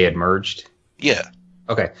before they had merged? Yeah.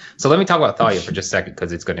 Okay, so let me talk about Thalia for just a second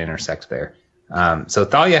because it's going to intersect there. So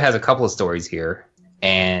Thalia has a couple of stories here,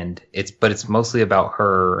 and it's mostly about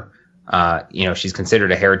her. She's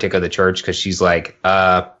considered a heretic of the church because she's like,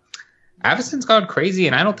 Avacyn's gone crazy,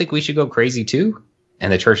 and I don't think we should go crazy too.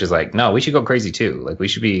 And the church is like, no, we should go crazy too. Like, we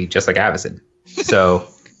should be just like Avacyn. So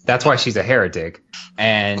that's why she's a heretic,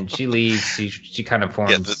 and she leaves. She kind of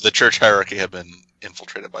forms. Yeah, the church hierarchy had been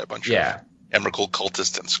infiltrated by a bunch of Emrakul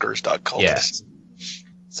cultists and Scourge-Dog cultists. Yeah.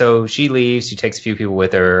 So she leaves. She takes a few people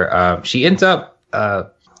with her. She ends up, I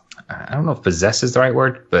don't know if possess is the right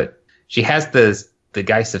word, but she has the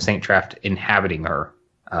Geist of Saint Traft inhabiting her.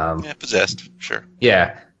 Possessed, sure.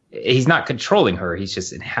 Yeah. He's not controlling her. He's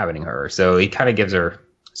just inhabiting her. So he kind of gives her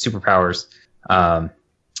superpowers.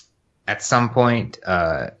 At some point,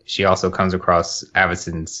 she also comes across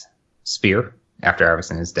Avacyn's spear after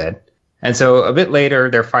Avacyn is dead. And so a bit later,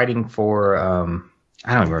 they're fighting for...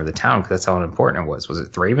 I don't remember the town because that's how important it was. Was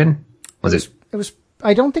it Thraben? It was.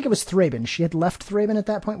 I don't think it was Thraben. She had left Thraben at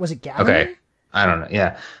that point. Was it Gavin? Okay, I don't know.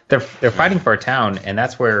 Yeah, they're fighting for a town, and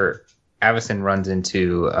that's where Avacyn runs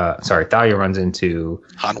into. Thalia runs into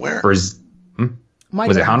Hanweir. Was it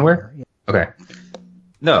Hanweir? Yeah. Okay.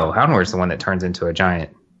 No, Hanweir's the one that turns into a giant.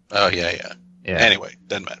 Oh yeah. Anyway,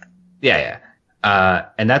 doesn't matter. Yeah.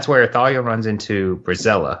 And that's where Thalia runs into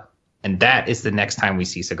Brizella, and that is the next time we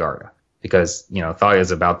see Sigarda. Because,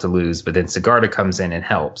 Thalia's about to lose, but then Sigarda comes in and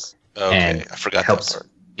helps. Okay, and I forgot helps, that part.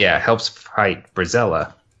 Yeah, helps fight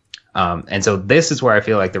Brizella. And so this is where I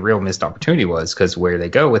feel like the real missed opportunity was, because where they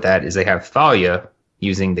go with that is they have Thalia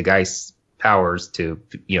using the Geist's powers to,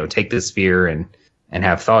 take the spear and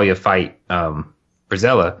have Thalia fight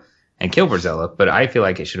Brizella and kill Brizella. But I feel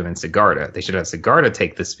like it should have been Sigarda. They should have Sigarda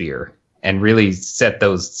take the spear and really set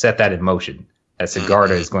that in motion. That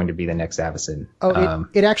Sigarda is going to be the next Avacyn. Oh,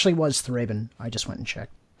 it actually was Thraben. I just went and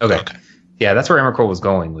checked. Okay. Yeah, that's where Emrakul was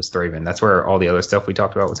going, was Thraben. That's where all the other stuff we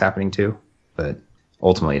talked about was happening too. But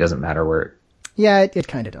ultimately, it doesn't matter where it... Yeah, it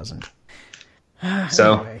kind of doesn't.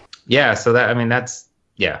 So, anyway. Yeah, so that, that's...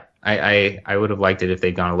 Yeah. I would have liked it if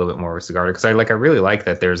they'd gone a little bit more with Sigarda, because I really like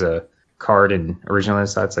that there's a card in original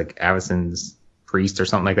Innistrad, like Avacyn's Priest or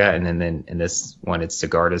something like that, and then in this one it's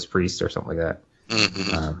Sigarda's Priest or something like that.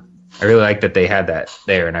 Mm-hmm. I really like that they had that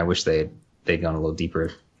there, and I wish they'd gone a little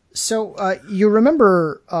deeper. So you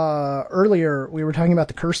remember earlier we were talking about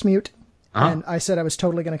the Curse Mute, and I said I was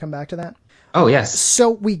totally going to come back to that. Oh, yes. So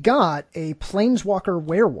we got a Planeswalker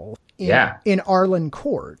werewolf in Arlen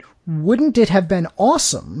Cord. Wouldn't it have been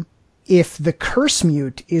awesome if the Curse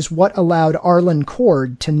Mute is what allowed Arlen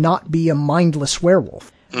Cord to not be a mindless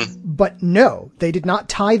werewolf? But no, they did not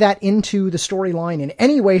tie that into the storyline in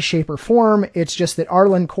any way, shape, or form. It's just that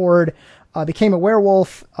Arlen Cord became a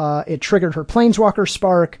werewolf. It triggered her Planeswalker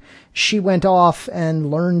spark. She went off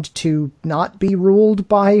and learned to not be ruled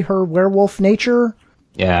by her werewolf nature.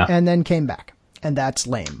 Yeah. And then came back. And that's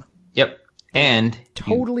lame. Yep. And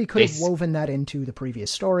totally could have woven that into the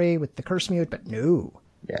previous story with the Curse Mute, but no.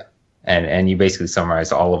 Yeah. And you basically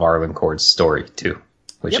summarized all of Arlen Cord's story too,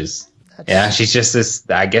 which is she's just this.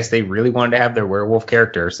 I guess they really wanted to have their werewolf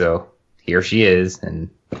character, so here she is, and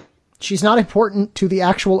she's not important to the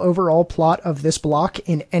actual overall plot of this block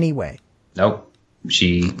in any way. Nope.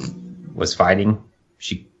 She was fighting.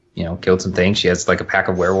 She killed some things. She has like a pack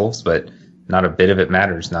of werewolves, but not a bit of it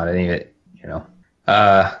matters. Not any of it.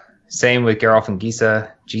 Same with Geralf and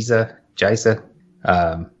Jisa.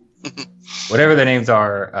 Whatever their names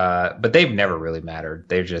are, but they've never really mattered.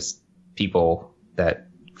 They're just people that,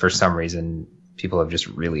 for some reason, people have just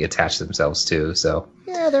really attached themselves to. So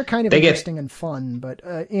yeah, they're kind of interesting and fun, but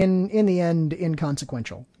in the end,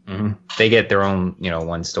 inconsequential. Mm-hmm. They get their own,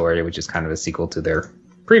 one story, which is kind of a sequel to their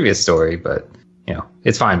previous story, but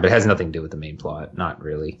it's fine. But it has nothing to do with the main plot, not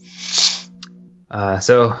really.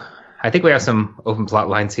 So I think we have some open plot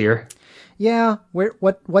lines here. Yeah,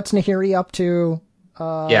 what's Nahiri up to?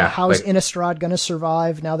 How's Innistrad going to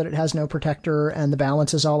survive now that it has no protector and the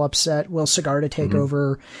balance is all upset? Will Sigarda take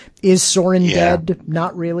over? Is Sorin dead?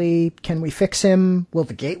 Not really. Can we fix him? Will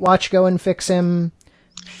the Gatewatch go and fix him?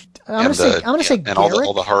 I'm gonna say and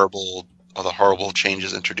all the horrible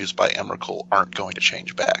changes introduced by Emrakul aren't going to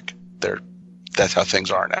change back. That's how things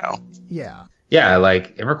are now. Yeah. Yeah,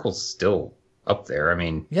 like Emrakul's still up there. I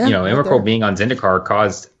mean, Emrakul being on Zendikar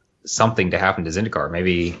caused something to happen to Zendikar.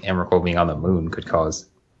 Maybe Emrakul being on the moon could cause,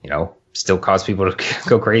 still cause people to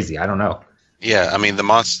go crazy. I don't know. Yeah, I mean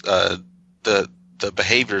the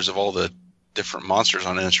behaviors of all the different monsters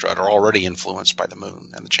on Innistrad are already influenced by the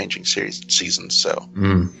moon and the changing seasons. So,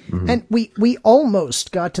 and we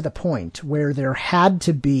almost got to the point where there had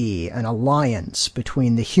to be an alliance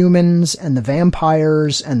between the humans and the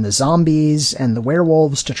vampires and the zombies and the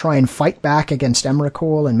werewolves to try and fight back against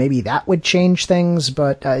Emrakul, and maybe that would change things,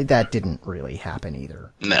 but that didn't really happen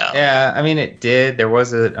either. No. Yeah, I mean it did. There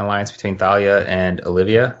was an alliance between Thalia and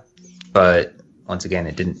Olivia, but once again,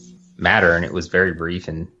 it didn't matter, and it was very brief,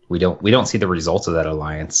 and we don't see the results of that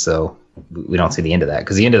alliance, so we don't see the end of that,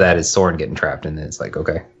 because the end of that is Sorin getting trapped, and it's like,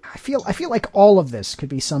 okay. I feel like all of this could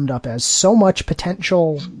be summed up as so much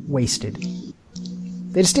potential wasted.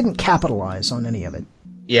 They just didn't capitalize on any of it.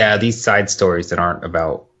 Yeah, these side stories that aren't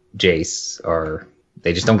about Jace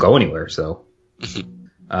they just don't go anywhere. So,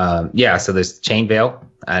 so there's Chain Veil.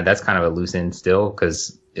 That's kind of a loose end still,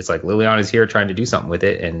 because it's like Liliana's here trying to do something with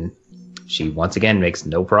it, and she once again makes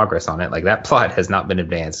no progress on it. Like, that plot has not been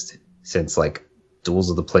advanced since like Duels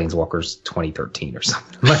of the Planeswalkers 2013 or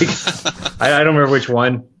something. Like, I don't remember which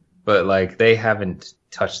one, but like they haven't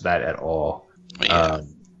touched that at all. Yeah.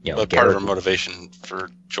 But part of her motivation for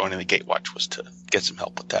joining the Gatewatch was to get some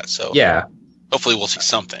help with that. So yeah, hopefully we'll see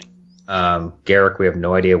something. Garrick, we have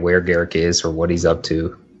no idea where Garrick is or what he's up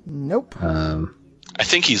to. Nope. I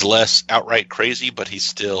think he's less outright crazy, but he's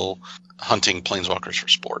still hunting Planeswalkers for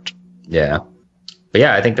sport. Yeah. But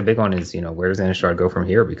yeah, I think the big one is, where does Innistrad go from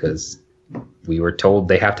here? Because we were told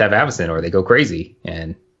they have to have Avacyn or they go crazy,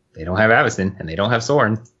 and they don't have Avacyn and they don't have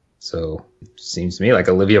Sorin. So it seems to me like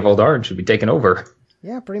Olivia Voldaren should be taking over.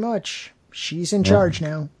 Yeah, pretty much. She's in charge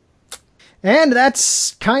now. And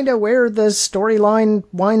that's kind of where the storyline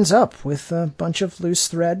winds up, with a bunch of loose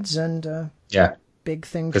threads and big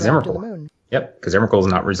thing trapped to the moon. Yep, because Emrakul's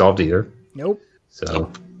not resolved either. Nope.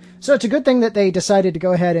 So it's a good thing that they decided to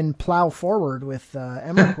go ahead and plow forward with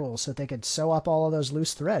Emrakul so that they could sew up all of those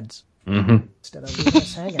loose threads instead of leaving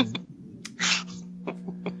us hanging.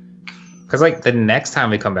 Because like the next time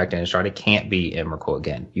we come back to Innistrad, it can't be Emrakul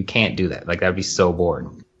again. You can't do that. Like, that would be so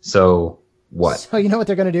boring. So what? So you know what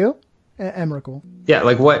they're going to do? Emrakul. Yeah,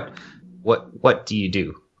 like what do you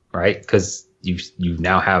do, right? Because you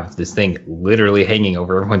now have this thing literally hanging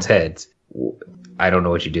over everyone's heads. I don't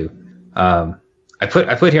know what you do. I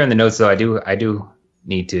put here in the notes, though, I do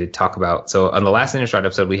need to talk about. So on the last Innistrad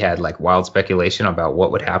episode, we had like wild speculation about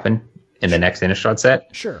what would happen in the next Innistrad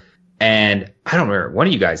set. Sure. And I don't remember. One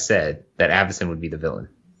of you guys said that Avacyn would be the villain.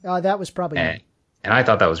 That was probably me. And I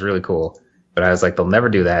thought that was really cool. But I was like, they'll never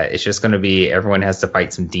do that. It's just going to be everyone has to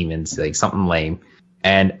fight some demons, like something lame.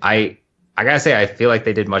 And I gotta say, I feel like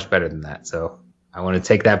they did much better than that. So I want to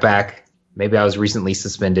take that back. Maybe I was recently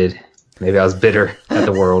suspended. Maybe I was bitter at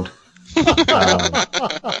the world.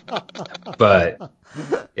 But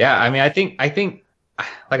yeah, I mean, I think,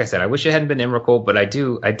 like I said, I wish it hadn't been Emrakul, but I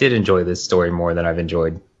did enjoy this story more than I've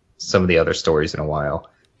enjoyed some of the other stories in a while.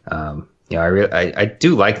 I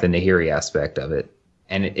do like the Nahiri aspect of it,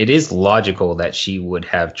 and it is logical that she would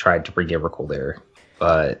have tried to bring Emrakul there,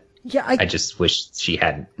 but yeah, I just wish she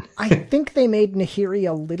hadn't. I think they made Nahiri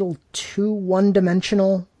a little too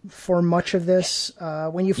one-dimensional for much of this.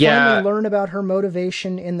 When you finally learn about her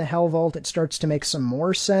motivation in the Hell Vault, it starts to make some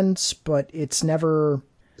more sense, but it's never...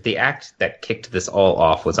 The act that kicked this all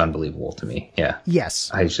off was unbelievable to me. Yeah.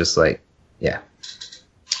 Yes. I was just like, yeah.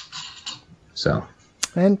 So.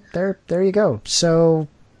 And there you go. So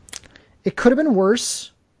it could have been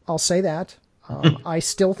worse. I'll say that. I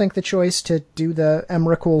still think the choice to do the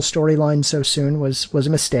Emrakul storyline so soon was a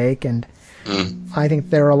mistake, and I think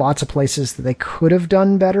there are lots of places that they could have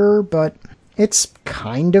done better, but it's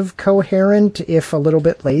kind of coherent, if a little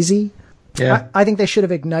bit lazy. Yeah. I think they should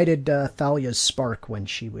have ignited Thalia's spark when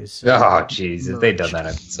she was... oh, jeez. If they'd done that,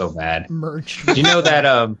 I'd be so mad. Merged. Do you know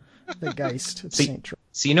that... the Geist.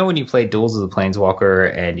 So you know when you play Duels of the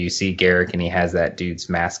Planeswalker and you see Garrick and he has that dude's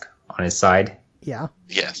mask on his side? Yeah.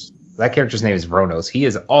 Yes. That character's name is Vronos. He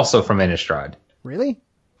is also from Innistrad. Really?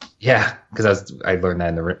 Yeah, because I learned that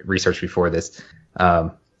in the research before this.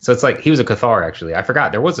 So it's like, he was a Cathar, actually. I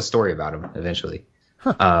forgot. There was a story about him, eventually.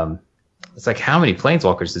 Huh. It's like, how many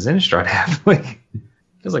Planeswalkers does Innistrad have? Like,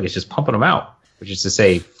 feels like it's just pumping them out. Which is to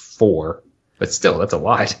say 4. But still, that's a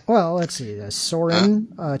lot. Well, let's see. Sorin,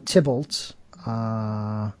 Tybalt,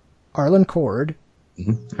 Arlen Cord.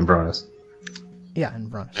 Mm-hmm. And Vronos. Yeah, and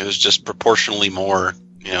Vronos. It was just proportionally more,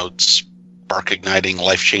 spark-igniting,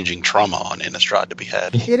 life-changing trauma on Innistrad to be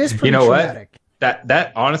had. It is pretty traumatic.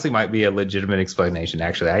 That honestly might be a legitimate explanation,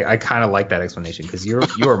 actually. I kind of like that explanation, because you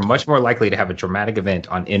are much more likely to have a traumatic event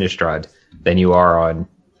on Innistrad than you are on,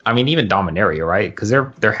 I mean, even Dominaria, right? Because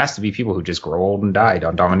there has to be people who just grow old and died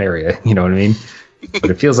on Dominaria, you know what I mean? But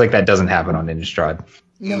it feels like that doesn't happen on Innistrad.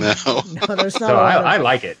 No, there's not. So I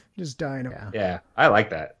like it. Just dying. Yeah, I like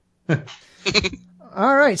that.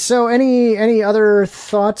 All right. So, any other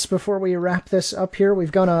thoughts before we wrap this up here?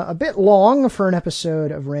 We've gone a bit long for an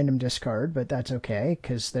episode of Random Discard, but that's okay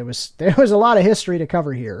because there was a lot of history to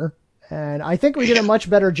cover here, and I think we did a much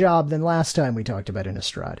better job than last time we talked about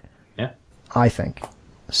Innistrad. Yeah, I think.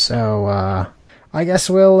 So, I guess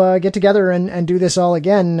we'll get together and do this all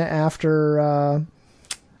again after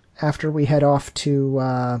we head off to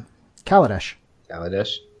Kaladesh.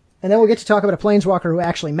 Kaladesh. And then we'll get to talk about a planeswalker who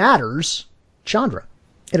actually matters, Chandra.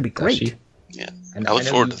 It'll be great. Yeah. And I look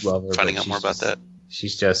forward to finding out more about that.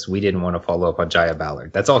 She's just, we didn't want to follow up on Jaya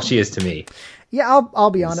Ballard. That's all she is to me. Yeah,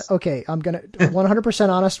 I'll be honest. Okay, I'm going to 100%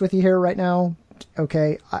 honest with you here right now.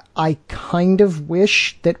 Okay, I kind of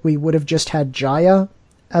wish that we would have just had Jaya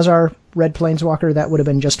as our red planeswalker. That would have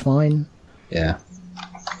been just fine. Yeah.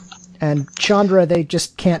 And Chandra, they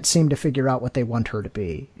just can't seem to figure out what they want her to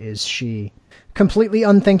be. Is she completely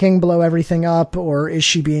unthinking, blow everything up, or is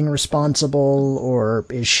she being responsible, or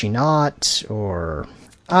is she not, or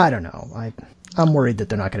I don't know. I'm worried that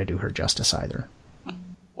they're not going to do her justice either.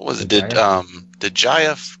 What was it? Did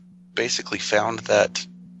Jaya basically found that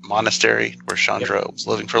monastery where Chandra was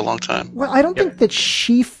living for a long time? Well, I don't think that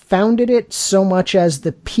she founded it so much as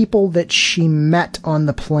the people that she met on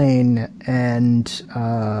the plane and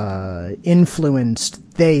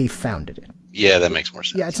influenced, they founded it. Yeah, that makes more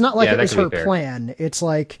sense. Yeah, it's not like it was her plan. It's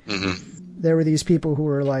like there were these people who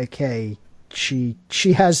were like, "Hey, she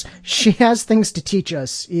has things to teach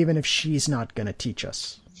us, even if she's not going to teach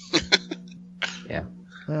us." Yeah.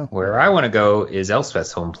 Well, where I want to go is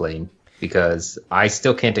Elspeth's home plane, because I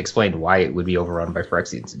still can't explain why it would be overrun by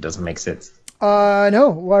Phyrexians. It doesn't make sense.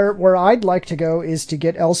 No. Where I'd like to go is to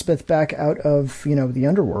get Elspeth back out of, the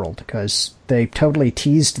underworld, because they totally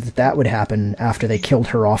teased that would happen after they killed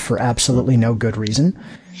her off for absolutely no good reason.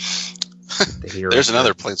 There's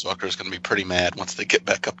another planeswalker who's going to be pretty mad once they get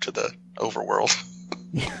back up to the overworld.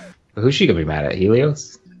 Who's she going to be mad at?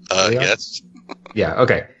 Helios? Yes. Yeah,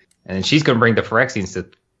 okay. And then she's going to bring the Phyrexians to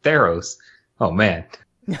Theros. Oh, man.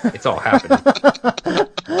 It's all happening.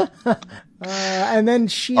 And then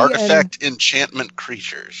she artifact enchantment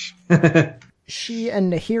creatures. she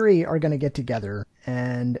and Nahiri are going to get together,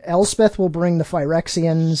 and Elspeth will bring the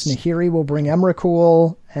Phyrexians, Nahiri will bring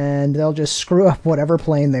Emrakul, and they'll just screw up whatever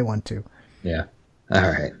plane they want to. Yeah. All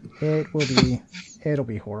right. It'll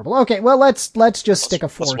be horrible. Okay, well, let's just stick a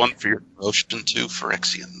fork. Plus one for your promotion to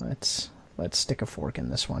Phyrexian. Let's stick a fork in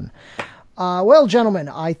this one. Well, gentlemen,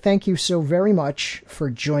 I thank you so very much for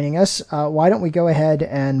joining us. Why don't we go ahead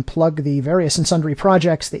and plug the various and sundry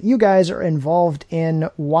projects that you guys are involved in?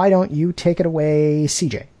 Why don't you take it away,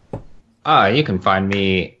 CJ? You can find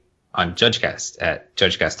me on JudgeCast at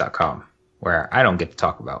judgecast.com, where I don't get to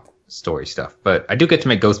talk about story stuff, but I do get to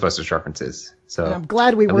make Ghostbusters references. So and I'm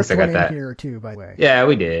glad we worked one in here, too, by the way. Yeah,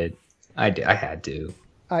 we did. I had to.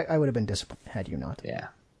 I would have been disappointed had you not. Yeah.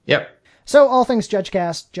 Yep. So all things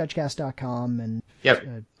JudgeCast, judgecast.com, and yep.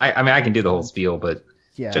 I mean, I can do the whole spiel, but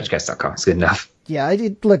yeah, judgecast.com is good enough. Yeah,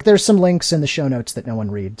 look, there's some links in the show notes that no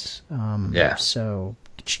one reads. Yeah. So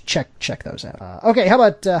check those out. Okay, how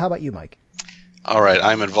about you, Mike? All right,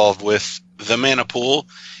 I'm involved with The Mana Pool.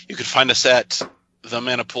 You can find us at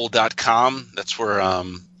themanapool.com. That's where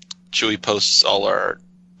Chewy posts all our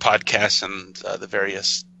podcasts and the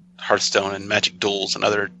various Hearthstone and Magic Duels and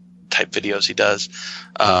other type videos he does.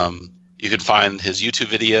 You can find his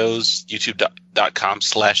YouTube videos,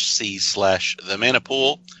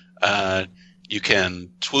 youtube.com/c/themanapool. You can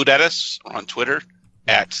tweet at us on Twitter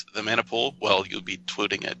at themanapool. Well, you'll be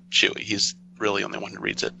tweeting at Chewy. He's really the only one who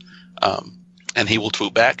reads it. And he will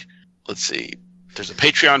tweet back. Let's see. There's a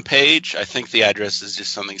Patreon page. I think the address is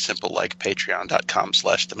just something simple like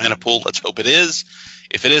patreon.com/themanapool. Let's hope it is.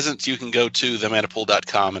 If it isn't, you can go to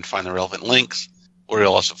themanapool.com and find the relevant links. Or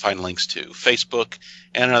you'll also find links to Facebook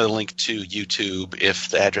and another link to YouTube if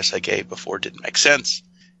the address I gave before didn't make sense,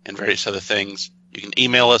 and various other things. You can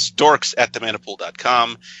email us,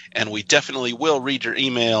 dorks@themanapool.com, and we definitely will read your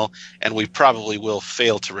email, and we probably will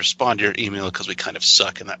fail to respond to your email because we kind of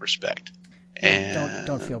suck in that respect. And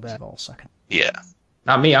don't feel bad at all sucking. Yeah.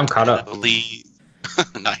 Not me, I'm caught up. I believe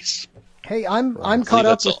nice. Hey, I'm caught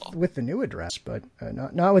up with the new address, but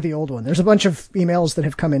not with the old one. There's a bunch of emails that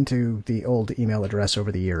have come into the old email address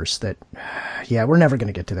over the years that, yeah, we're never going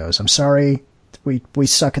to get to those. I'm sorry. We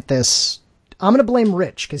suck at this. I'm going to blame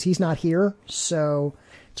Rich because he's not here. So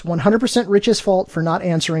it's 100% Rich's fault for not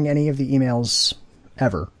answering any of the emails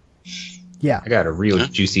ever. Yeah. I got a real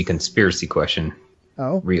juicy conspiracy question.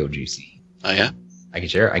 Oh? Real juicy. Oh, yeah? I can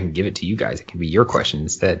share it. I can give it to you guys. It can be your question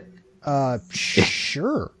instead.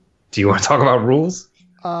 Sure. Do you want to talk about rules?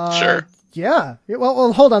 Sure. Yeah.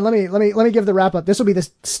 Well, hold on. Let me give the wrap up. This will be the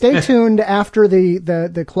stay tuned after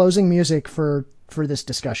the closing music for this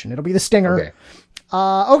discussion. It'll be the stinger. Okay.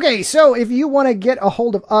 Okay, so if you want to get a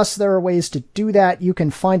hold of us, there are ways to do that. You can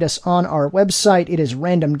find us on our website. It is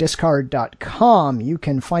randomdiscard.com. You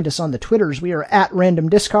can find us on the Twitters. We are at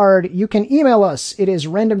randomdiscard. You can email us. It is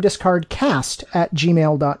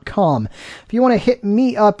randomdiscardcast@gmail.com. If you want to hit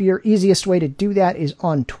me up, your easiest way to do that is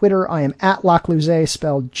on Twitter. I am at Lockluzet,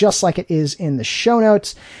 spelled just like it is in the show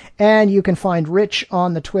notes. And you can find Rich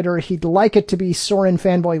on the Twitter. He'd like it to be Soren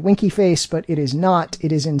Fanboy Winky Face, but it is not.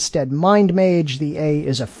 It is instead Mind Mage. The A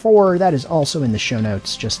is a 4. That is also in the show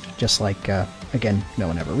notes, just like, again, no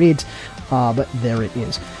one ever reads. But there it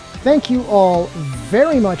is. Thank you all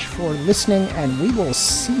very much for listening, and we will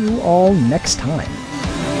see you all next time.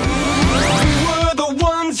 We were the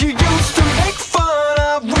ones you used to make fun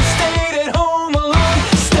of. We stayed at home alone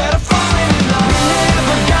instead of falling in love. We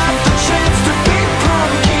never got the chance to be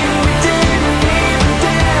pumpkin. We didn't even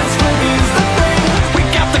dance, but here's the thing. We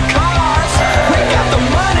got the cars, we got the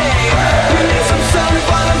money. We need some sun,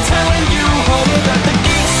 but I'm telling you, hope that the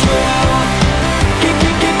geeks will.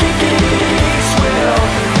 Geeks will.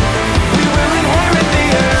 We will inherit the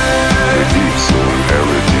earth. The geeks will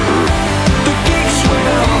inherit the earth. The geeks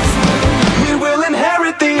will. We will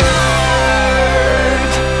inherit the earth.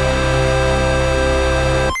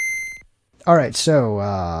 All right, so,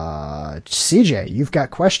 CJ, you've got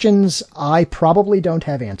questions. I probably don't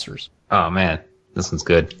have answers. Oh, man. This one's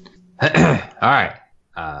good. All right.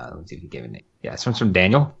 Let's see if he gave a name. Yeah, this one's from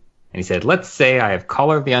Daniel. And he said, let's say I have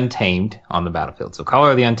Caller of the Untamed on the battlefield. So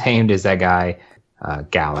Caller of the Untamed is that guy,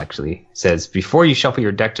 Gal actually, says, before you shuffle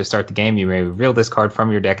your deck to start the game, you may reveal this card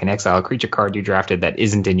from your deck and exile a creature card you drafted that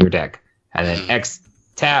isn't in your deck. And then X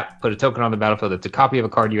tap, put a token on the battlefield that's a copy of a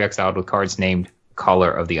card you exiled with cards named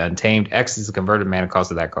Caller of the Untamed. X is the converted mana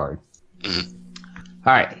cost of that card. All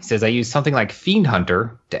right, he says, I use something like Fiend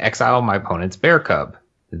Hunter to exile my opponent's Bear Cub.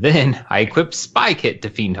 Then I equip Spy Kit to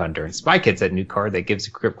Fiend Hunter. And Spy Kit's that new card that gives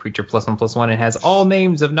a creature +1/+1 and has all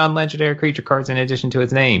names of non-legendary creature cards in addition to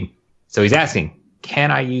its name. So he's asking, can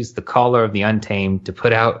I use the Caller of the Untamed to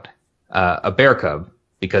put out a Bear Cub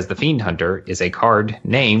because the Fiend Hunter is a card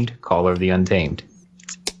named Caller of the Untamed.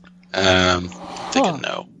 Thinking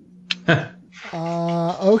no.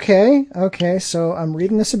 Okay, so I'm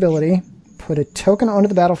reading this ability. Put a token onto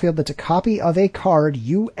the battlefield that's a copy of a card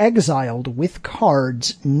you exiled with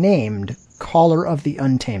cards named Caller of the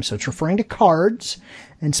Untamed. So it's referring to cards,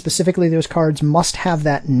 and specifically those cards must have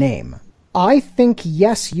that name. I think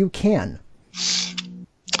yes, you can.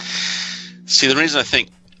 See, the reason I think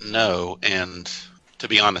no, and to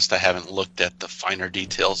be honest, I haven't looked at the finer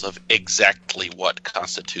details of exactly what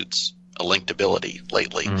constitutes a linked ability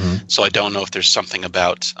lately. Mm-hmm. So I don't know if there's something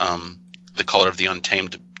about the Caller of the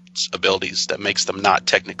Untamed abilities that makes them not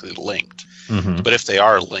technically linked. Mm-hmm. But if they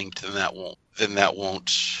are linked, then that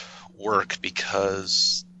won't work,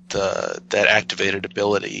 because that activated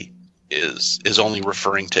ability is only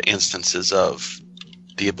referring to instances of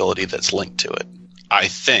the ability that's linked to it, I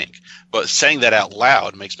think. But saying that out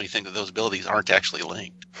loud makes me think that those abilities aren't actually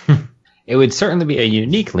linked. It would certainly be a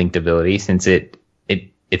unique linked ability, since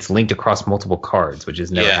it's linked across multiple cards, which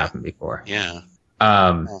has never happened before. Yeah.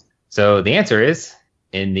 So the answer is,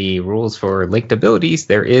 in the rules for linked abilities,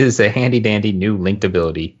 there is a handy-dandy new linked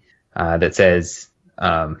ability that says,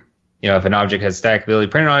 if an object has static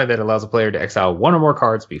ability printed on it that allows a player to exile one or more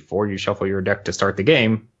cards before you shuffle your deck to start the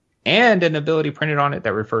game, and an ability printed on it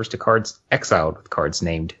that refers to cards exiled with cards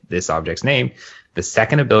named this object's name, the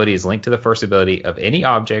second ability is linked to the first ability of any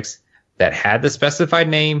objects that had the specified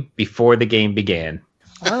name before the game began.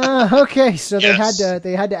 Okay, so yes.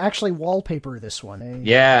 they had to actually wallpaper this one.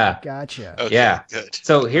 Yeah. Gotcha. Okay, yeah. Good.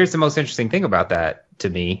 So here's the most interesting thing about that,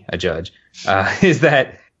 to me, a judge, is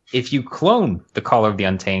that if you clone the Caller of the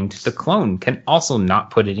Untamed, the clone can also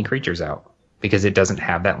not put any creatures out, because it doesn't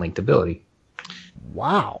have that linked ability.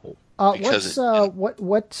 Wow. What's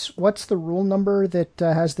the rule number that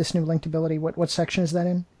has this new linked ability? What section is that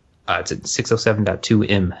in? It's at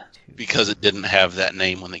 607.2M. Because it didn't have that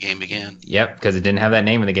name when the game began. Yep, because it didn't have that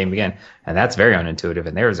name when the game began. And that's very unintuitive.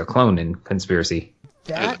 And there is a clone in Conspiracy.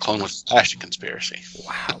 There's a clone with Flash in Conspiracy.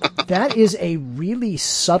 Wow. That is a really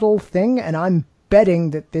subtle thing, and I'm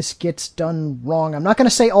betting that this gets done wrong. I'm not going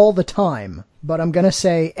to say all the time, but I'm going to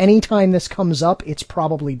say anytime this comes up, it's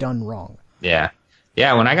probably done wrong. Yeah.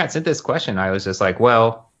 Yeah, when I got sent this question, I was just like,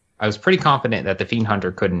 well, I was pretty confident that the Fiend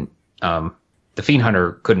Hunter couldn't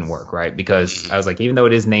work, right? Because I was like, even though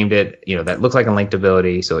it is named it, that looks like a linked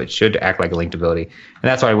ability, so it should act like a linked ability. And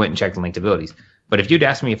that's why I went and checked the linked abilities. But if you'd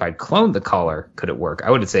asked me if I'd cloned the Caller, could it work?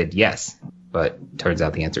 I would have said yes. But turns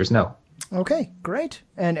out the answer is no. Okay, great.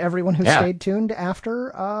 And everyone who stayed tuned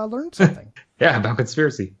after learned something. Yeah, about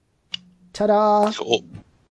Conspiracy. Ta-da! Cool.